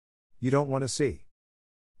ain't." "You don't want to see."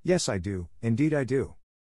 "Yes I do, indeed I do.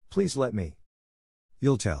 Please let me."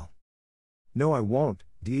 "You'll tell." "No I won't,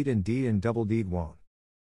 deed and double deed won't."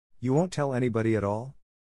 "You won't tell anybody at all?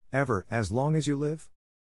 Ever, as long as you live?"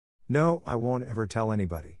 "No, I won't ever tell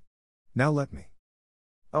anybody." "Now let me."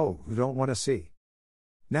 "Oh, you don't want to see."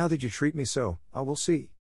 "Now that you treat me so, I will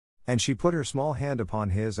see." And she put her small hand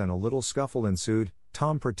upon his and a little scuffle ensued,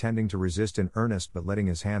 Tom pretending to resist in earnest but letting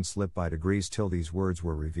his hand slip by degrees till these words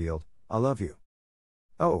were revealed, "I love you."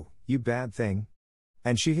 "Oh, you bad thing."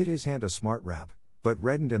 And she hit his hand a smart rap, but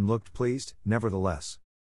reddened and looked pleased, nevertheless.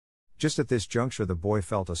 Just at this juncture the boy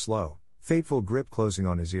felt a slow, fateful grip closing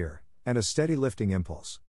on his ear, and a steady lifting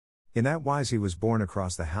impulse. In that wise he was borne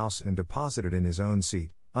across the house and deposited in his own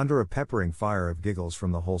seat, under a peppering fire of giggles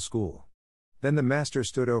from the whole school. Then the master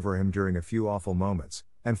stood over him during a few awful moments,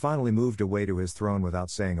 and finally moved away to his throne without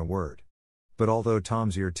saying a word. But although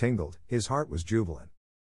Tom's ear tingled, his heart was jubilant.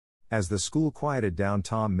 As the school quieted down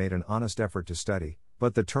Tom made an honest effort to study,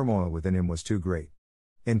 but the turmoil within him was too great.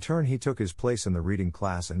 In turn he took his place in the reading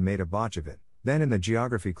class and made a botch of it, then in the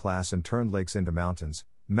geography class and turned lakes into mountains,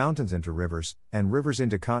 mountains into rivers, and rivers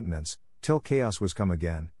into continents, till chaos was come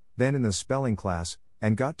again, then in the spelling class,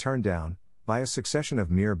 and got turned down, by a succession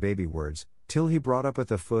of mere baby words, till he brought up at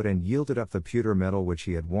the foot and yielded up the pewter medal which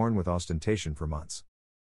he had worn with ostentation for months.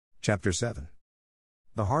 Chapter 7.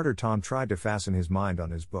 The harder Tom tried to fasten his mind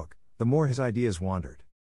on his book, the more his ideas wandered.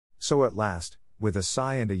 So at last, with a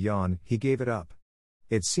sigh and a yawn, he gave it up.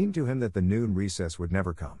 It seemed to him that the noon recess would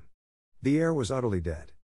never come. The air was utterly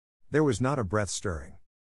dead. There was not a breath stirring.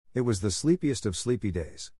 It was the sleepiest of sleepy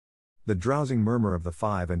days. The drowsing murmur of the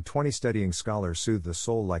 25 studying scholars soothed the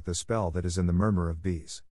soul like the spell that is in the murmur of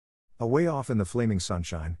bees. Away off in the flaming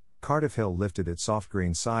sunshine, Cardiff Hill lifted its soft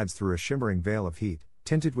green sides through a shimmering veil of heat,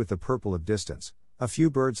 tinted with the purple of distance. A few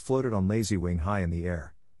birds floated on lazy wing high in the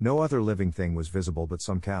air. No other living thing was visible but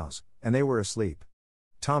some cows, and they were asleep.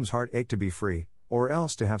 Tom's heart ached to be free, or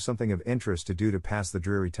else to have something of interest to do to pass the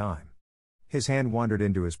dreary time. His hand wandered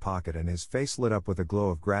into his pocket and his face lit up with a glow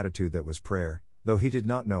of gratitude that was prayer, though he did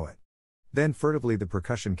not know it. Then furtively the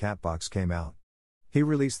percussion cat box came out. He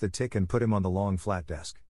released the tick and put him on the long flat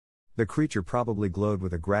desk. The creature probably glowed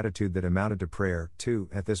with a gratitude that amounted to prayer, too,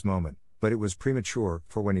 at this moment, but it was premature,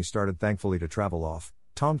 for when he started thankfully to travel off,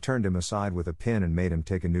 Tom turned him aside with a pin and made him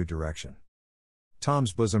take a new direction.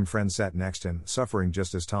 Tom's bosom friend sat next him, suffering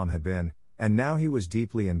just as Tom had been, and now he was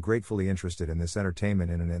deeply and gratefully interested in this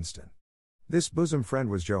entertainment in an instant. This bosom friend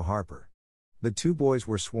was Joe Harper. The two boys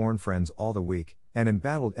were sworn friends all the week, and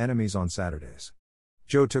embattled enemies on Saturdays.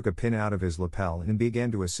 Joe took a pin out of his lapel and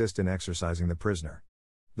began to assist in exercising the prisoner.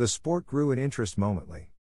 The sport grew in interest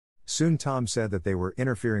momently. Soon Tom said that they were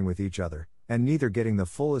interfering with each other, and neither getting the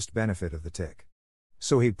fullest benefit of the tick.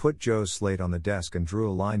 So he put Joe's slate on the desk and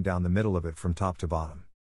drew a line down the middle of it from top to bottom.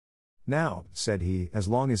 "Now," said he, "as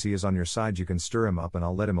long as he is on your side you can stir him up and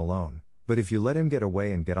I'll let him alone, but if you let him get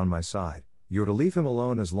away and get on my side, you're to leave him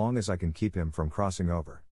alone as long as I can keep him from crossing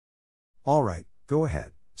over." "All right, go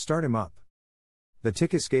ahead, start him up." The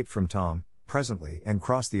tick escaped from Tom, presently, and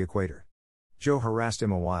crossed the equator. Joe harassed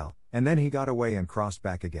him a while, and then he got away and crossed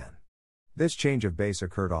back again. This change of base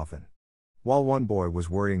occurred often. While one boy was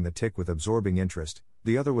worrying the tick with absorbing interest,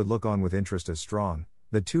 the other would look on with interest as strong,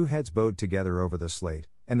 the two heads bowed together over the slate,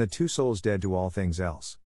 and the two souls dead to all things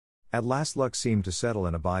else. At last luck seemed to settle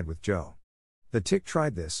and abide with Joe. The tick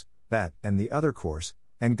tried this, that, and the other course,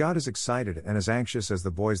 and got as excited and as anxious as the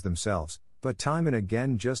boys themselves, but time and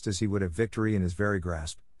again just as he would have victory in his very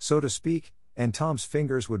grasp, so to speak, and Tom's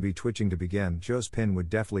fingers would be twitching to begin, Joe's pin would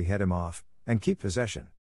deftly head him off, and keep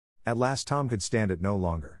possession. At last Tom could stand it no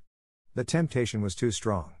longer. The temptation was too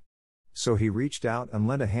strong. So he reached out and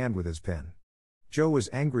lent a hand with his pin. Joe was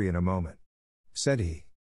angry in a moment. Said he,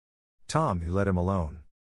 "Tom, you let him alone."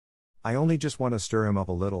 "I only just want to stir him up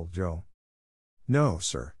a little, Joe." "No,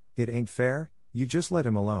 sir, it ain't fair, you just let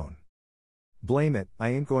him alone." "Blame it, I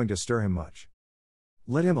ain't going to stir him much."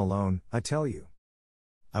 "Let him alone, I tell you."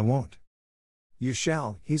 "I won't." "You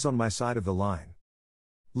shall, he's on my side of the line."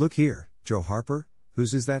 "Look here, Joe Harper,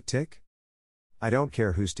 whose is that tick?" "I don't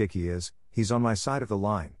care whose tick he is, he's on my side of the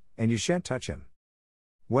line, and you shan't touch him."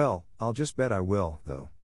 "Well, I'll just bet I will, though.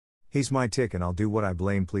 He's my tick and I'll do what I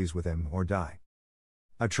blame please with him, or die."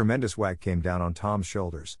 A tremendous whack came down on Tom's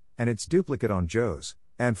shoulders, and its duplicate on Joe's,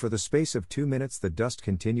 and for the space of 2 minutes the dust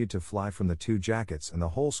continued to fly from the two jackets and the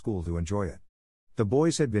whole school to enjoy it. The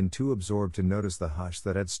boys had been too absorbed to notice the hush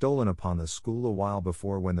that had stolen upon the school a while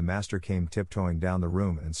before when the master came tiptoeing down the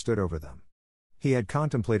room and stood over them. He had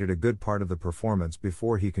contemplated a good part of the performance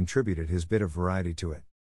before he contributed his bit of variety to it.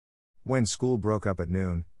 When school broke up at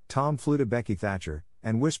noon, Tom flew to Becky Thatcher,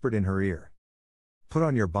 and whispered in her ear, "Put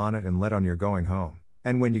on your bonnet and let on you're going home,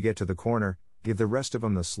 and when you get to the corner, give the rest of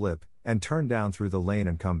 'em the slip, and turn down through the lane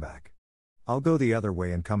and come back. I'll go the other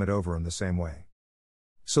way and come it over 'em the same way."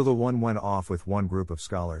 So the one went off with one group of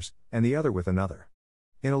scholars, and the other with another.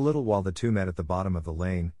 In a little while the two met at the bottom of the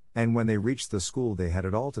lane, and when they reached the school they had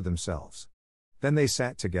it all to themselves. Then they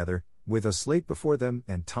sat together, with a slate before them,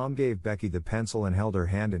 and Tom gave Becky the pencil and held her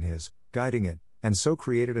hand in his, guiding it, and so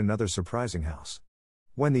created another surprising house.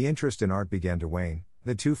 When the interest in art began to wane,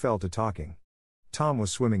 the two fell to talking. Tom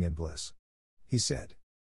was swimming in bliss. He said,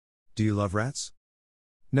 "Do you love rats?"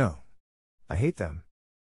 "No. I hate them."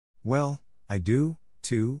 "Well, I do,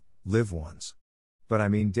 too, live ones. But I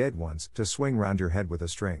mean dead ones, to swing round your head with a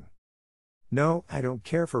string." "No, I don't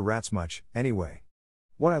care for rats much, anyway.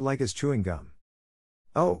 What I like is chewing gum."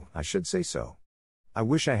 "Oh, I should say so. I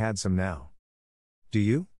wish I had some now." "Do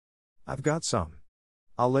you?" "I've got some.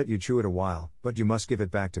 I'll let you chew it a while, but you must give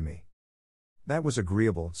it back to me." That was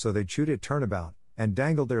agreeable, so they chewed it turnabout, and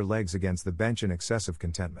dangled their legs against the bench in excessive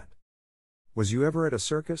contentment. "Was you ever at a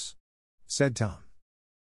circus?" said Tom.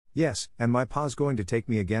 "Yes, and my pa's going to take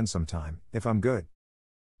me again sometime, if I'm good.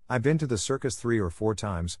 I've been to the circus 3 or 4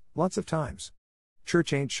 times, lots of times.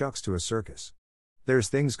 Church ain't shucks to a circus. There's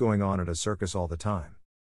things going on at a circus all the time.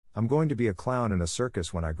 I'm going to be a clown in a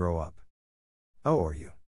circus when I grow up." "Oh, are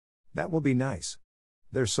you? That will be nice.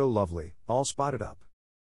 They're so lovely, all spotted up."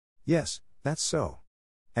 "Yes, that's so.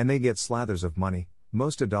 And they get slathers of money,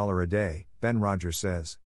 most $1 a day, Ben Rogers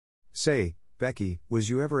says. Say, Becky, was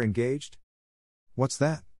you ever engaged?" "What's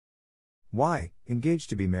that?" "Why, engaged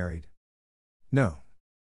to be married." "No.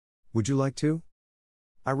 Would you like to?"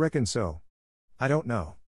 "I reckon so. I don't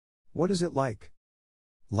know. What is it like?"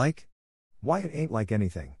 "Like? Why, it ain't like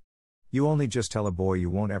anything. You only just tell a boy you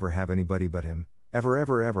won't ever have anybody but him, ever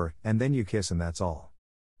ever ever, and then you kiss and that's all.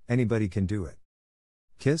 Anybody can do it."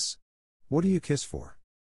 "Kiss? What do you kiss for?"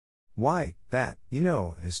 "Why, that, you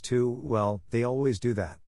know, is to, well, they always do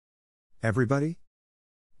that." "Everybody?"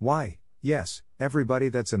 "Why, yes, everybody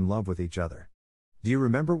that's in love with each other. Do you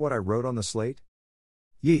remember what I wrote on the slate?"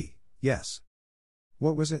 Yes.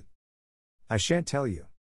 "What was it?" "I shan't tell you."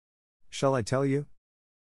 "Shall I tell you?"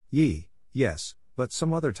 Yes, but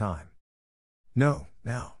some other time." "No,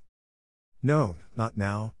 now." "No, not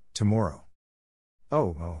now, tomorrow."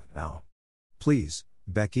 Oh, now. Please,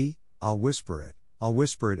 Becky, I'll whisper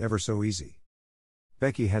it ever so easy."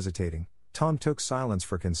 Becky hesitating, Tom took silence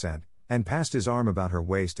for consent, and passed his arm about her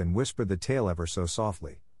waist and whispered the tale ever so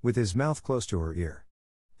softly, with his mouth close to her ear.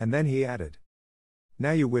 And then he added,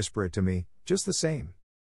 "Now you whisper it to me, just the same."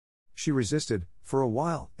 She resisted, for a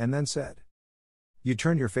while, and then said, "You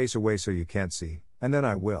turn your face away so you can't see, and then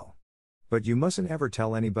I will. But you mustn't ever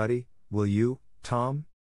tell anybody, will you, Tom?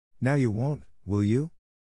 Now you won't, will you?"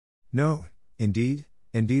 "No, indeed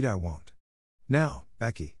I won't. Now,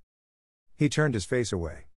 Becky." He turned his face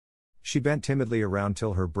away. She bent timidly around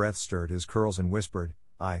till her breath stirred his curls and whispered,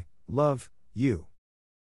 "I love you."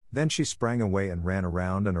 Then she sprang away and ran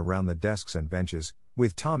around and around the desks and benches,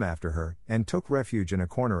 with Tom after her, and took refuge in a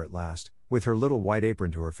corner at last, with her little white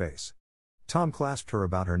apron to her face. Tom clasped her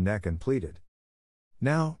about her neck and pleaded,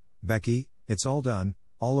 "Now, Becky, it's all done,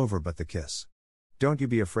 all over but the kiss. Don't you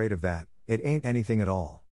be afraid of that, it ain't anything at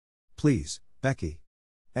all. Please, Becky."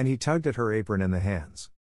 And he tugged at her apron and the hands.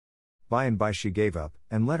 By and by she gave up,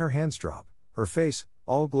 and let her hands drop. Her face,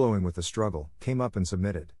 all glowing with the struggle, came up and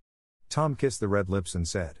submitted. Tom kissed the red lips and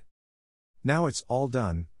said, "Now it's all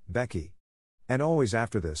done, Becky. And always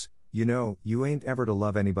after this, you know, you ain't ever to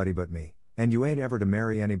love anybody but me, and you ain't ever to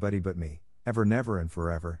marry anybody but me, ever never and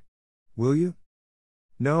forever. Will you?"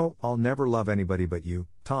 "No, I'll never love anybody but you,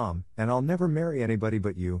 Tom, and I'll never marry anybody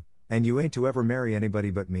but you, and you ain't to ever marry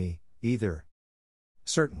anybody but me, either."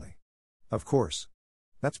 "Certainly. Of course.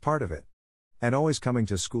 That's part of it. And always coming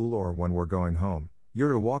to school or when we're going home,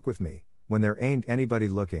 you're to walk with me, when there ain't anybody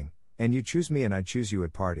looking, and you choose me and I choose you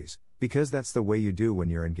at parties, because that's the way you do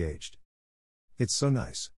when you're engaged. It's so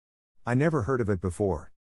nice. I never heard of it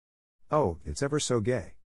before. Oh, it's ever so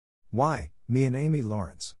gay. Why, me and Amy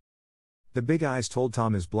Lawrence." The big eyes told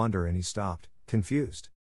Tom his blunder and he stopped, confused.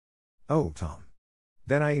 "Oh, Tom.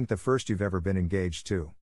 Then I ain't the first you've ever been engaged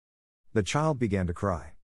to." The child began to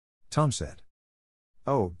cry. Tom said,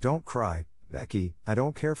 "Oh, don't cry, Becky, I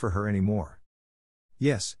don't care for her anymore."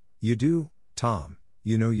 "Yes, you do, Tom,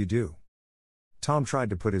 you know you do." Tom tried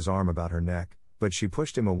to put his arm about her neck, but she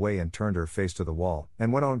pushed him away and turned her face to the wall,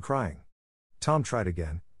 and went on crying. Tom tried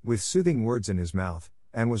again, with soothing words in his mouth,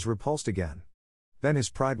 and was repulsed again. Then his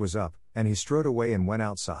pride was up, and he strode away and went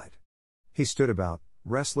outside. He stood about,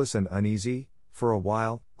 restless and uneasy, for a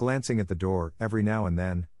while, glancing at the door every now and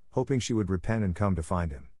then, hoping she would repent and come to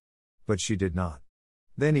find him. But she did not.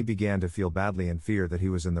 Then he began to feel badly and fear that he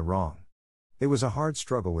was in the wrong. It was a hard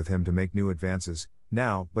struggle with him to make new advances,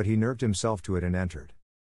 now, but he nerved himself to it and entered.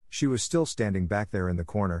 She was still standing back there in the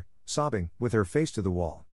corner, sobbing, with her face to the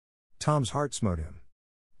wall. Tom's heart smote him.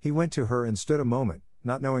 He went to her and stood a moment,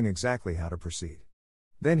 not knowing exactly how to proceed.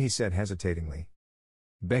 Then he said hesitatingly,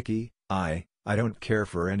 "Becky, I don't care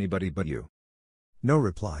for anybody but you." No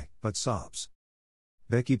reply, but sobs.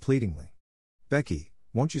 Becky pleadingly, "Becky,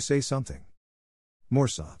 won't you say something?" More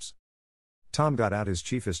sobs. Tom got out his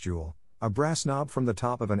chiefest jewel, a brass knob from the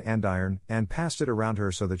top of an andiron, and passed it around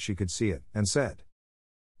her so that she could see it, and said,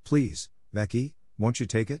 "Please, Becky, won't you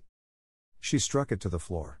take it?" She struck it to the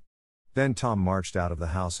floor. Then Tom marched out of the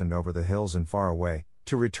house and over the hills and far away,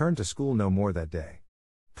 to return to school no more that day.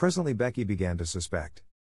 Presently Becky began to suspect.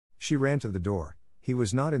 She ran to the door, he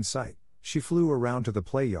was not in sight. She flew around to the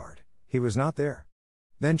play yard, he was not there.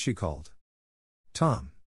 Then she called,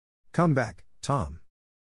 "Tom! Come back, Tom!"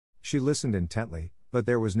 She listened intently, but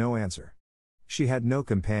there was no answer. She had no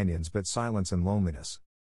companions but silence and loneliness.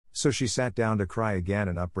 So she sat down to cry again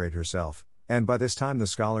and upbraid herself, and by this time the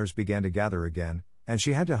scholars began to gather again, and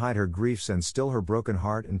she had to hide her griefs and still her broken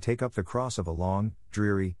heart and take up the cross of a long,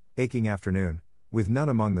 dreary, aching afternoon, with none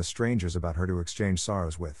among the strangers about her to exchange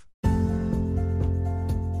sorrows with.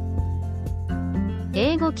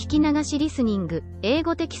 英語聞き流しリスニング、英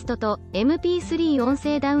語テキストと MP3 音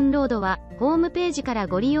声ダウンロードはホームページから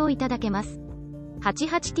ご利用いただけます。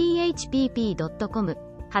88thpp.com、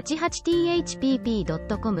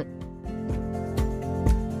88thpp.com